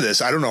to get rid of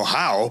this. I don't know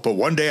how, but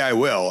one day I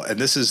will. And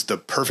this is the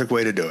perfect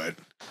way to do it.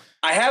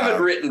 I have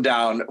it written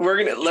down.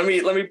 Let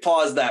me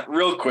pause that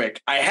real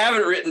quick. I have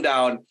it written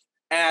down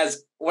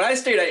as when I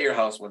stayed at your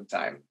house one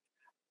time,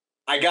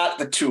 I got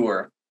the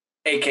tour,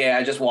 aka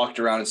I just walked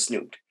around and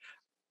snooped.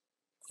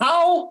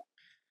 How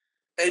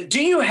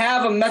do you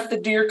have a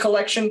Method Deer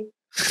collection?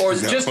 Or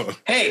is it just,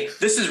 hey,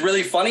 this is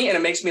really funny and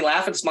it makes me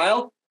laugh and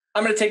smile,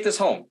 I'm going to take this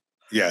home?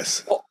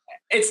 Yes. Well,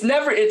 it's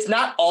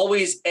not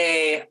always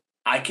I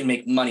can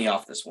make money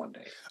off this one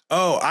day.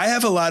 Oh, I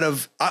have a lot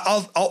of,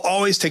 I'll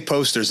always take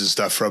posters and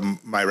stuff from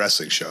my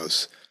wrestling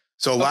shows.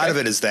 So a lot of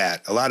it is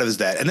that.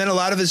 And then a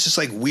lot of it's just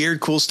like weird,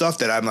 cool stuff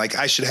that I'm like,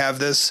 I should have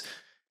this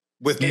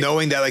with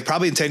knowing that like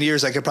probably in 10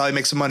 years, I could probably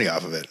make some money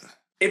off of it.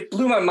 It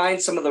blew my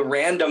mind, some of the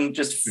random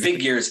just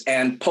figures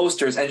and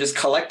posters and just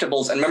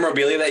collectibles and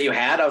memorabilia that you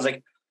had. I was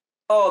like,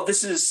 oh,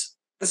 this is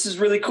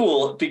really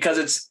cool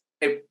because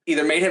it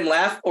either made him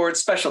laugh or it's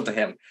special to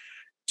him.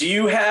 Do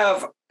you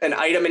have an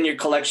item in your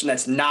collection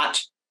that's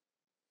not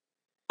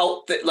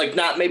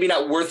maybe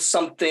not worth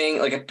something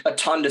like a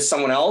ton to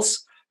someone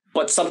else,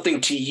 but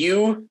something to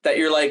you that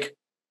you're like,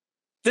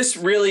 this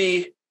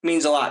really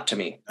means a lot to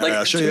me? Like,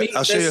 I'll show you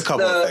a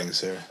couple of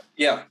things here.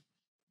 Yeah.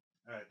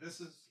 All right.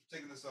 This is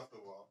taking this off the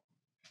wall.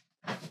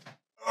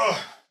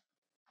 Oh.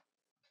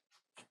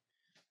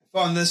 I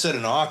found this at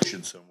an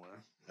auction somewhere.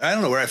 I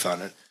don't know where I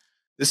found it.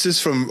 This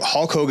is from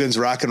Hulk Hogan's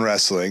Rockin'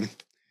 Wrestling.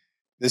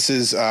 This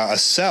is a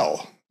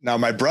cell. Now,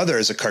 my brother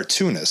is a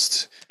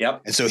cartoonist.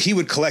 Yep. And so he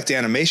would collect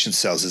animation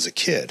cells as a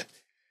kid.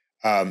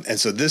 And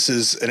so this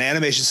is an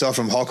animation cell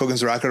from Hulk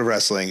Hogan's Rockin'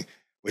 Wrestling,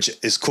 which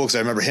is cool because I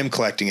remember him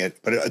collecting it.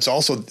 But it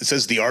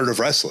says The Art of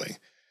Wrestling.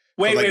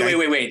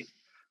 Wait.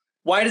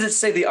 Why does it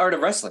say The Art of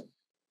Wrestling?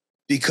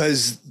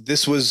 Because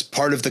this was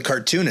part of the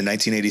cartoon in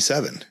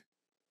 1987.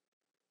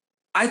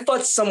 I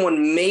thought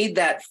someone made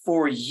that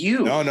for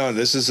you. No.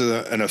 This is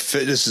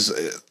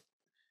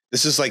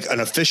like an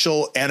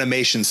official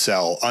animation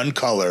cell,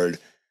 uncolored,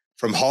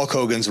 from Hulk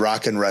Hogan's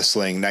Rockin'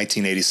 Wrestling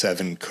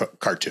 1987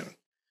 cartoon.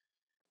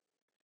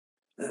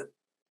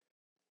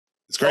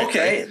 It's great.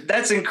 Okay, right?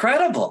 That's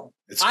incredible.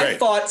 It's great. I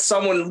thought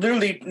someone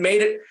literally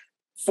made it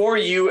for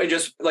you and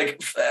just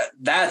like,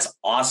 that's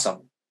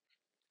awesome.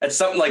 That's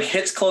something like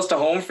hits close to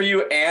home for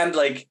you and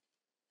like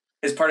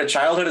is part of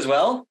childhood as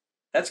well.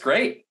 That's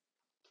great.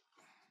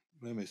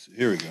 Let me see.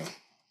 Here we go.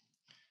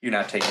 You're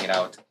not taking it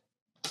out.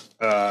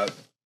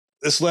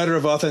 This letter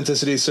of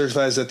authenticity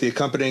certifies that the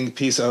accompanying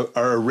piece of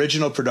our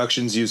original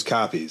productions use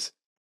copies.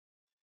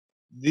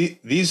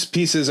 These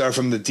pieces are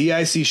from the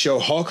DIC show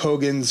Hulk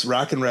Hogan's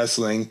Rockin'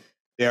 Wrestling.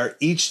 They are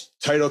each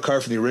title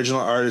card from the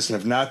original artist and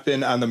have not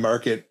been on the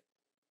market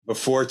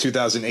before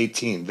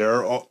 2018.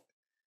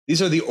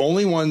 These are the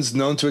only ones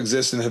known to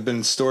exist and have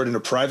been stored in a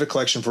private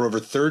collection for over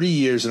 30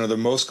 years and are the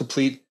most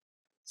complete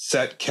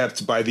set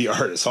kept by the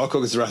artist. Hulk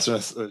Hogan's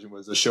Wrestling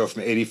was a show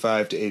from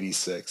 85 to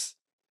 86.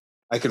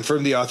 I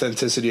confirm the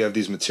authenticity of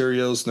these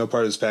materials. No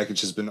part of this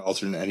package has been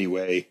altered in any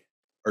way.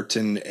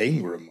 Artin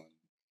Ingram.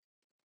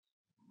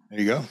 There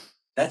you go.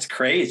 That's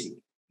crazy.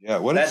 Yeah.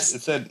 It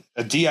said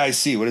a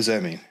DIC. What does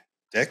that mean?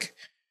 Dick?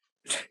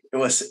 It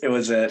was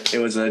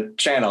a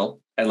channel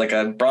and like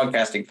a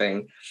broadcasting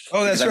thing.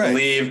 Oh, that's right.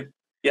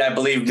 I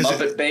believe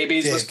Muppet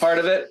Babies was part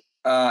of it.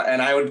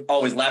 And I would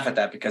always laugh at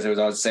that because it was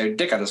always say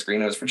dick on the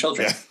screen. It was for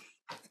children.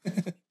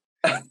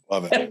 Yeah.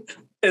 Love it.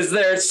 Is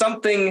there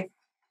something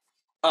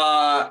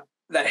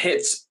that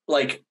hits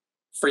like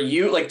for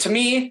you? Like to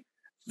me,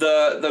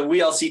 the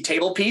WLC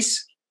table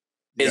piece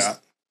is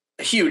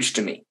huge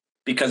to me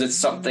because it's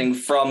something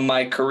from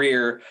my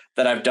career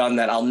that I've done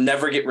that I'll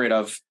never get rid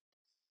of.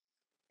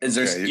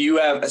 Do you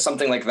have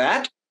something like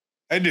that?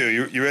 I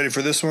do. You ready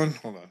for this one?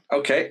 Hold on.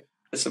 Okay.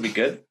 This will be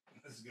good.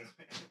 This is good.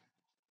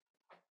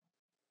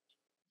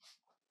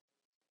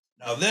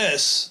 Now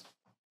this,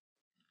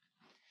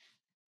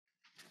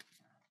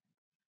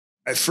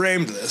 I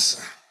framed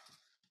this.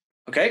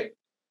 Okay.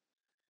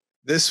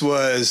 This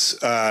was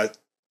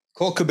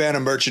Colt Cabana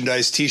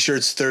merchandise,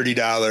 t-shirts, $30,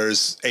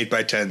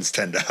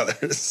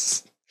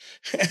 8x10s,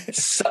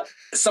 $10.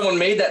 Someone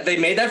made that. They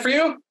made that for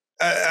you?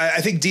 I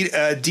think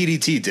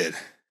DDT did.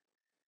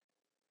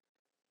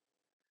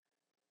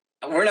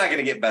 We're not going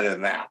to get better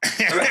than that.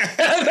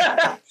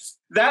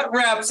 That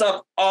wraps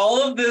up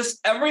all of this,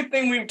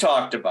 everything we've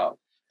talked about.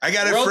 I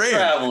got it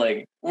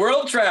framed.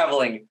 World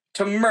traveling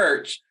to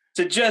merch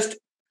to just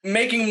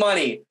making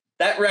money.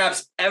 That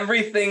wraps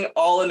everything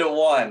all into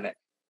one.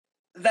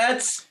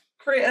 That's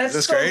great.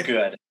 That's so great?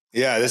 Good.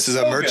 Yeah, this is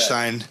a merch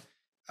sign.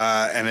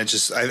 And it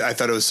just, I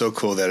thought it was so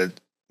cool that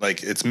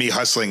it's me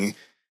hustling,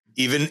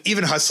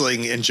 even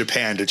hustling in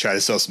Japan to try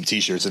to sell some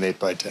t-shirts and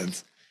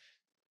 8x10s.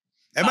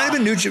 It might have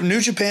been New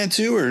Japan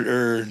too,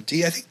 or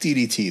I think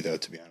DDT though,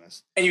 to be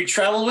honest. And you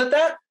traveled with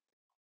that?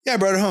 Yeah, I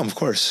brought it home, of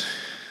course.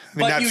 I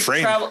mean, not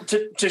framed. Traveled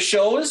to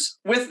shows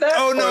with that?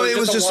 Oh no, it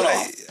was just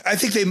I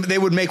think they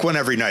would make one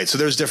every night, so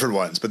there's different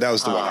ones, but that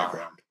was the one I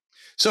grabbed.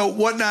 So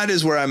Whatnot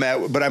is where I'm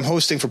at, but I'm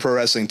hosting for Pro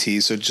Wrestling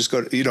Tees, so just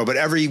go, but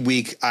every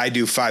week I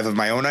do 5 of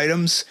my own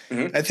items.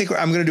 Mm-hmm. I think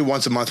I'm going to do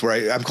once a month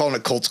where I'm calling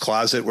it Colt's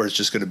Closet, where it's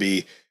just going to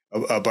be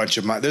a bunch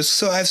of I have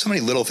so many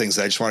little things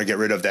that I just want to get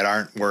rid of that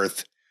aren't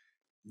worth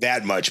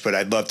that much, but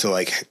I'd love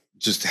to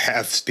just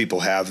have people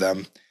have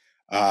them.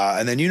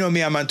 And then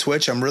me, I'm on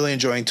Twitch. I'm really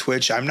enjoying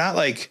Twitch. I'm not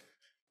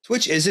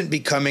Twitch isn't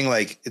becoming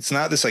it's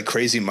not this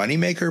crazy money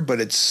maker,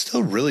 but it's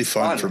still really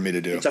fun for me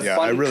to do. It's a fun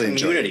I really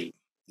community.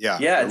 Enjoy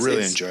it. Yeah, I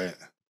really enjoy it.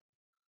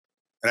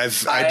 And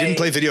I didn't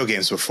play video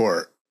games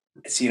before.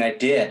 See, and I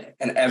did,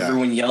 and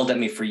everyone yelled at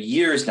me for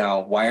years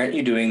now. Why aren't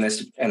you doing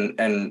this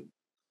and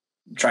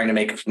trying to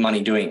make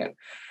money doing it?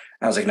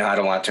 I was like, no, I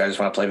don't want to. I just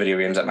want to play video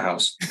games at my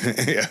house.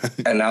 Yeah.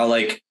 And now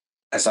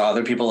I saw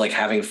other people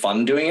having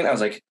fun doing it. I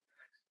was like,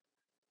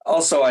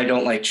 also, I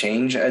don't like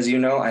change, as you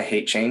know. I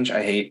hate change.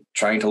 I hate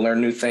trying to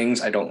learn new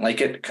things. I don't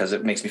like it because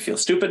it makes me feel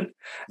stupid.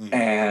 Mm-hmm.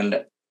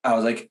 And I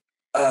was like,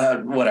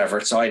 whatever.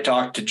 So I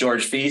talked to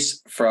George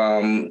Feast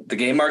from the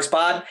Game Marks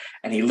pod,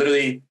 and he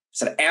literally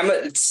said,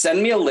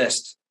 send me a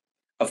list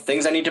of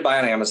things I need to buy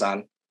on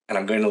Amazon. And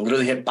I'm going to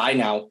literally hit buy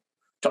now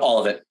to all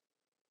of it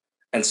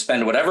and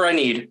spend whatever I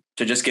need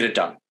to just get it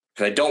done.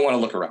 Because I don't want to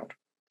look around.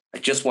 I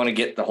just want to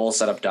get the whole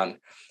setup done.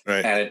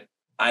 Right. And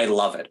I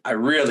love it. I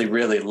really,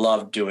 really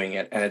love doing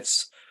it. And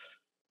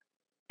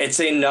it's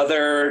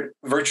another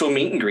virtual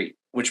meet and greet,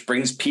 which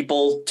brings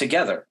people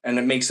together. And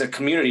it makes a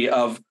community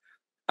of,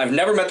 I've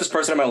never met this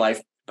person in my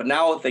life, but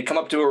now they come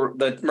up to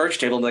the merch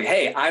table and be like,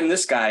 hey, I'm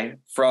this guy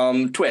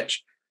from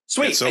Twitch.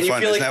 Sweet. It's so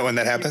fun. Isn't that when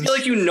that happens? You feel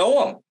like you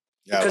know them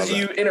because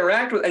you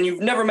interact with, and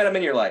you've never met them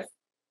in your life.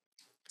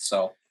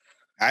 So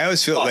I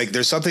always feel like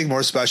there's something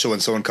more special when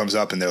someone comes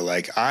up and they're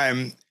like,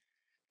 I'm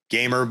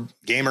gamer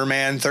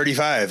man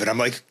 35. And I'm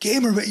like,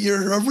 gamer, but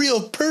you're a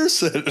real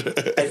person.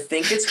 I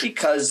think it's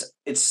because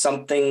it's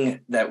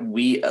something that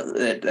we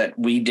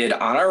did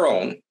on our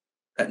own,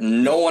 that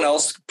no one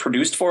else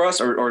produced for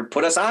us or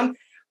put us on.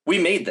 We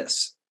made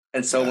this.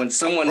 And so when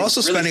someone, we're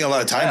also spending a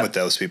lot of time with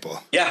those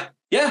people. Yeah.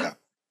 So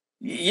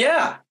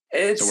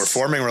we're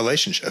forming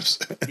relationships.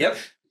 Yep.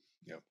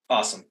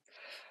 Awesome.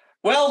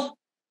 Well,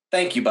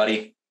 thank you,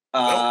 buddy.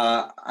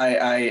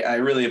 I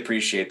really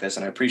appreciate this,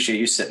 and I appreciate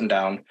you sitting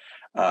down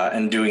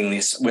and doing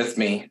this with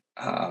me.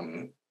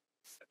 All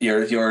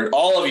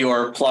of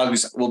your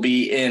plugs will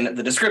be in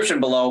the description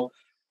below.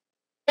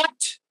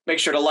 But make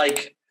sure to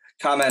like,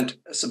 comment,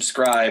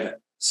 subscribe,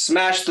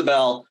 smash the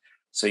bell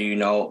so you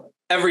know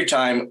every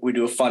time we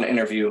do a fun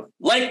interview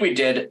like we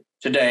did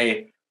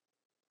today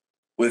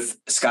with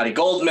Scotty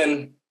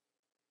Goldman,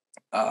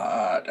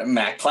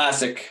 Matt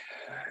Classic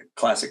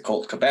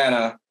Colt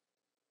Cabana,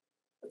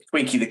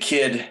 Twinkie the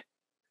Kid,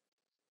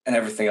 and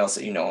everything else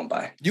that you know him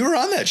by. You were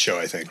on that show,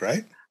 I think,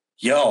 right?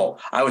 Yo,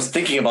 I was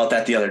thinking about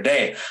that the other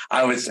day.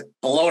 I was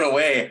blown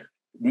away.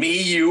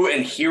 Me, you,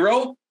 and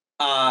Hero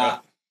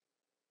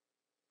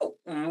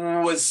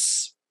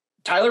was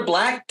Tyler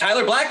Black.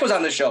 Tyler Black was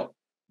on the show.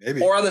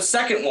 Maybe. Or on the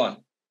second one.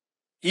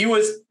 He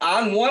was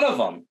on one of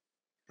them.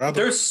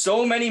 Probably. There's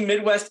so many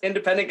Midwest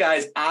independent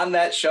guys on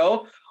that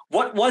show.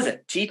 What was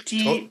it?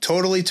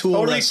 Totally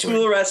Tool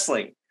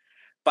Wrestling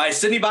by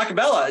Sidney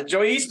Bacabella and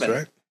Joey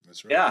Eastman.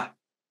 That's right. Yeah.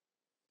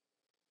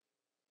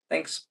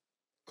 Thanks.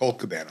 Colt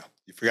Cabana.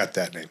 You forgot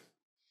that name.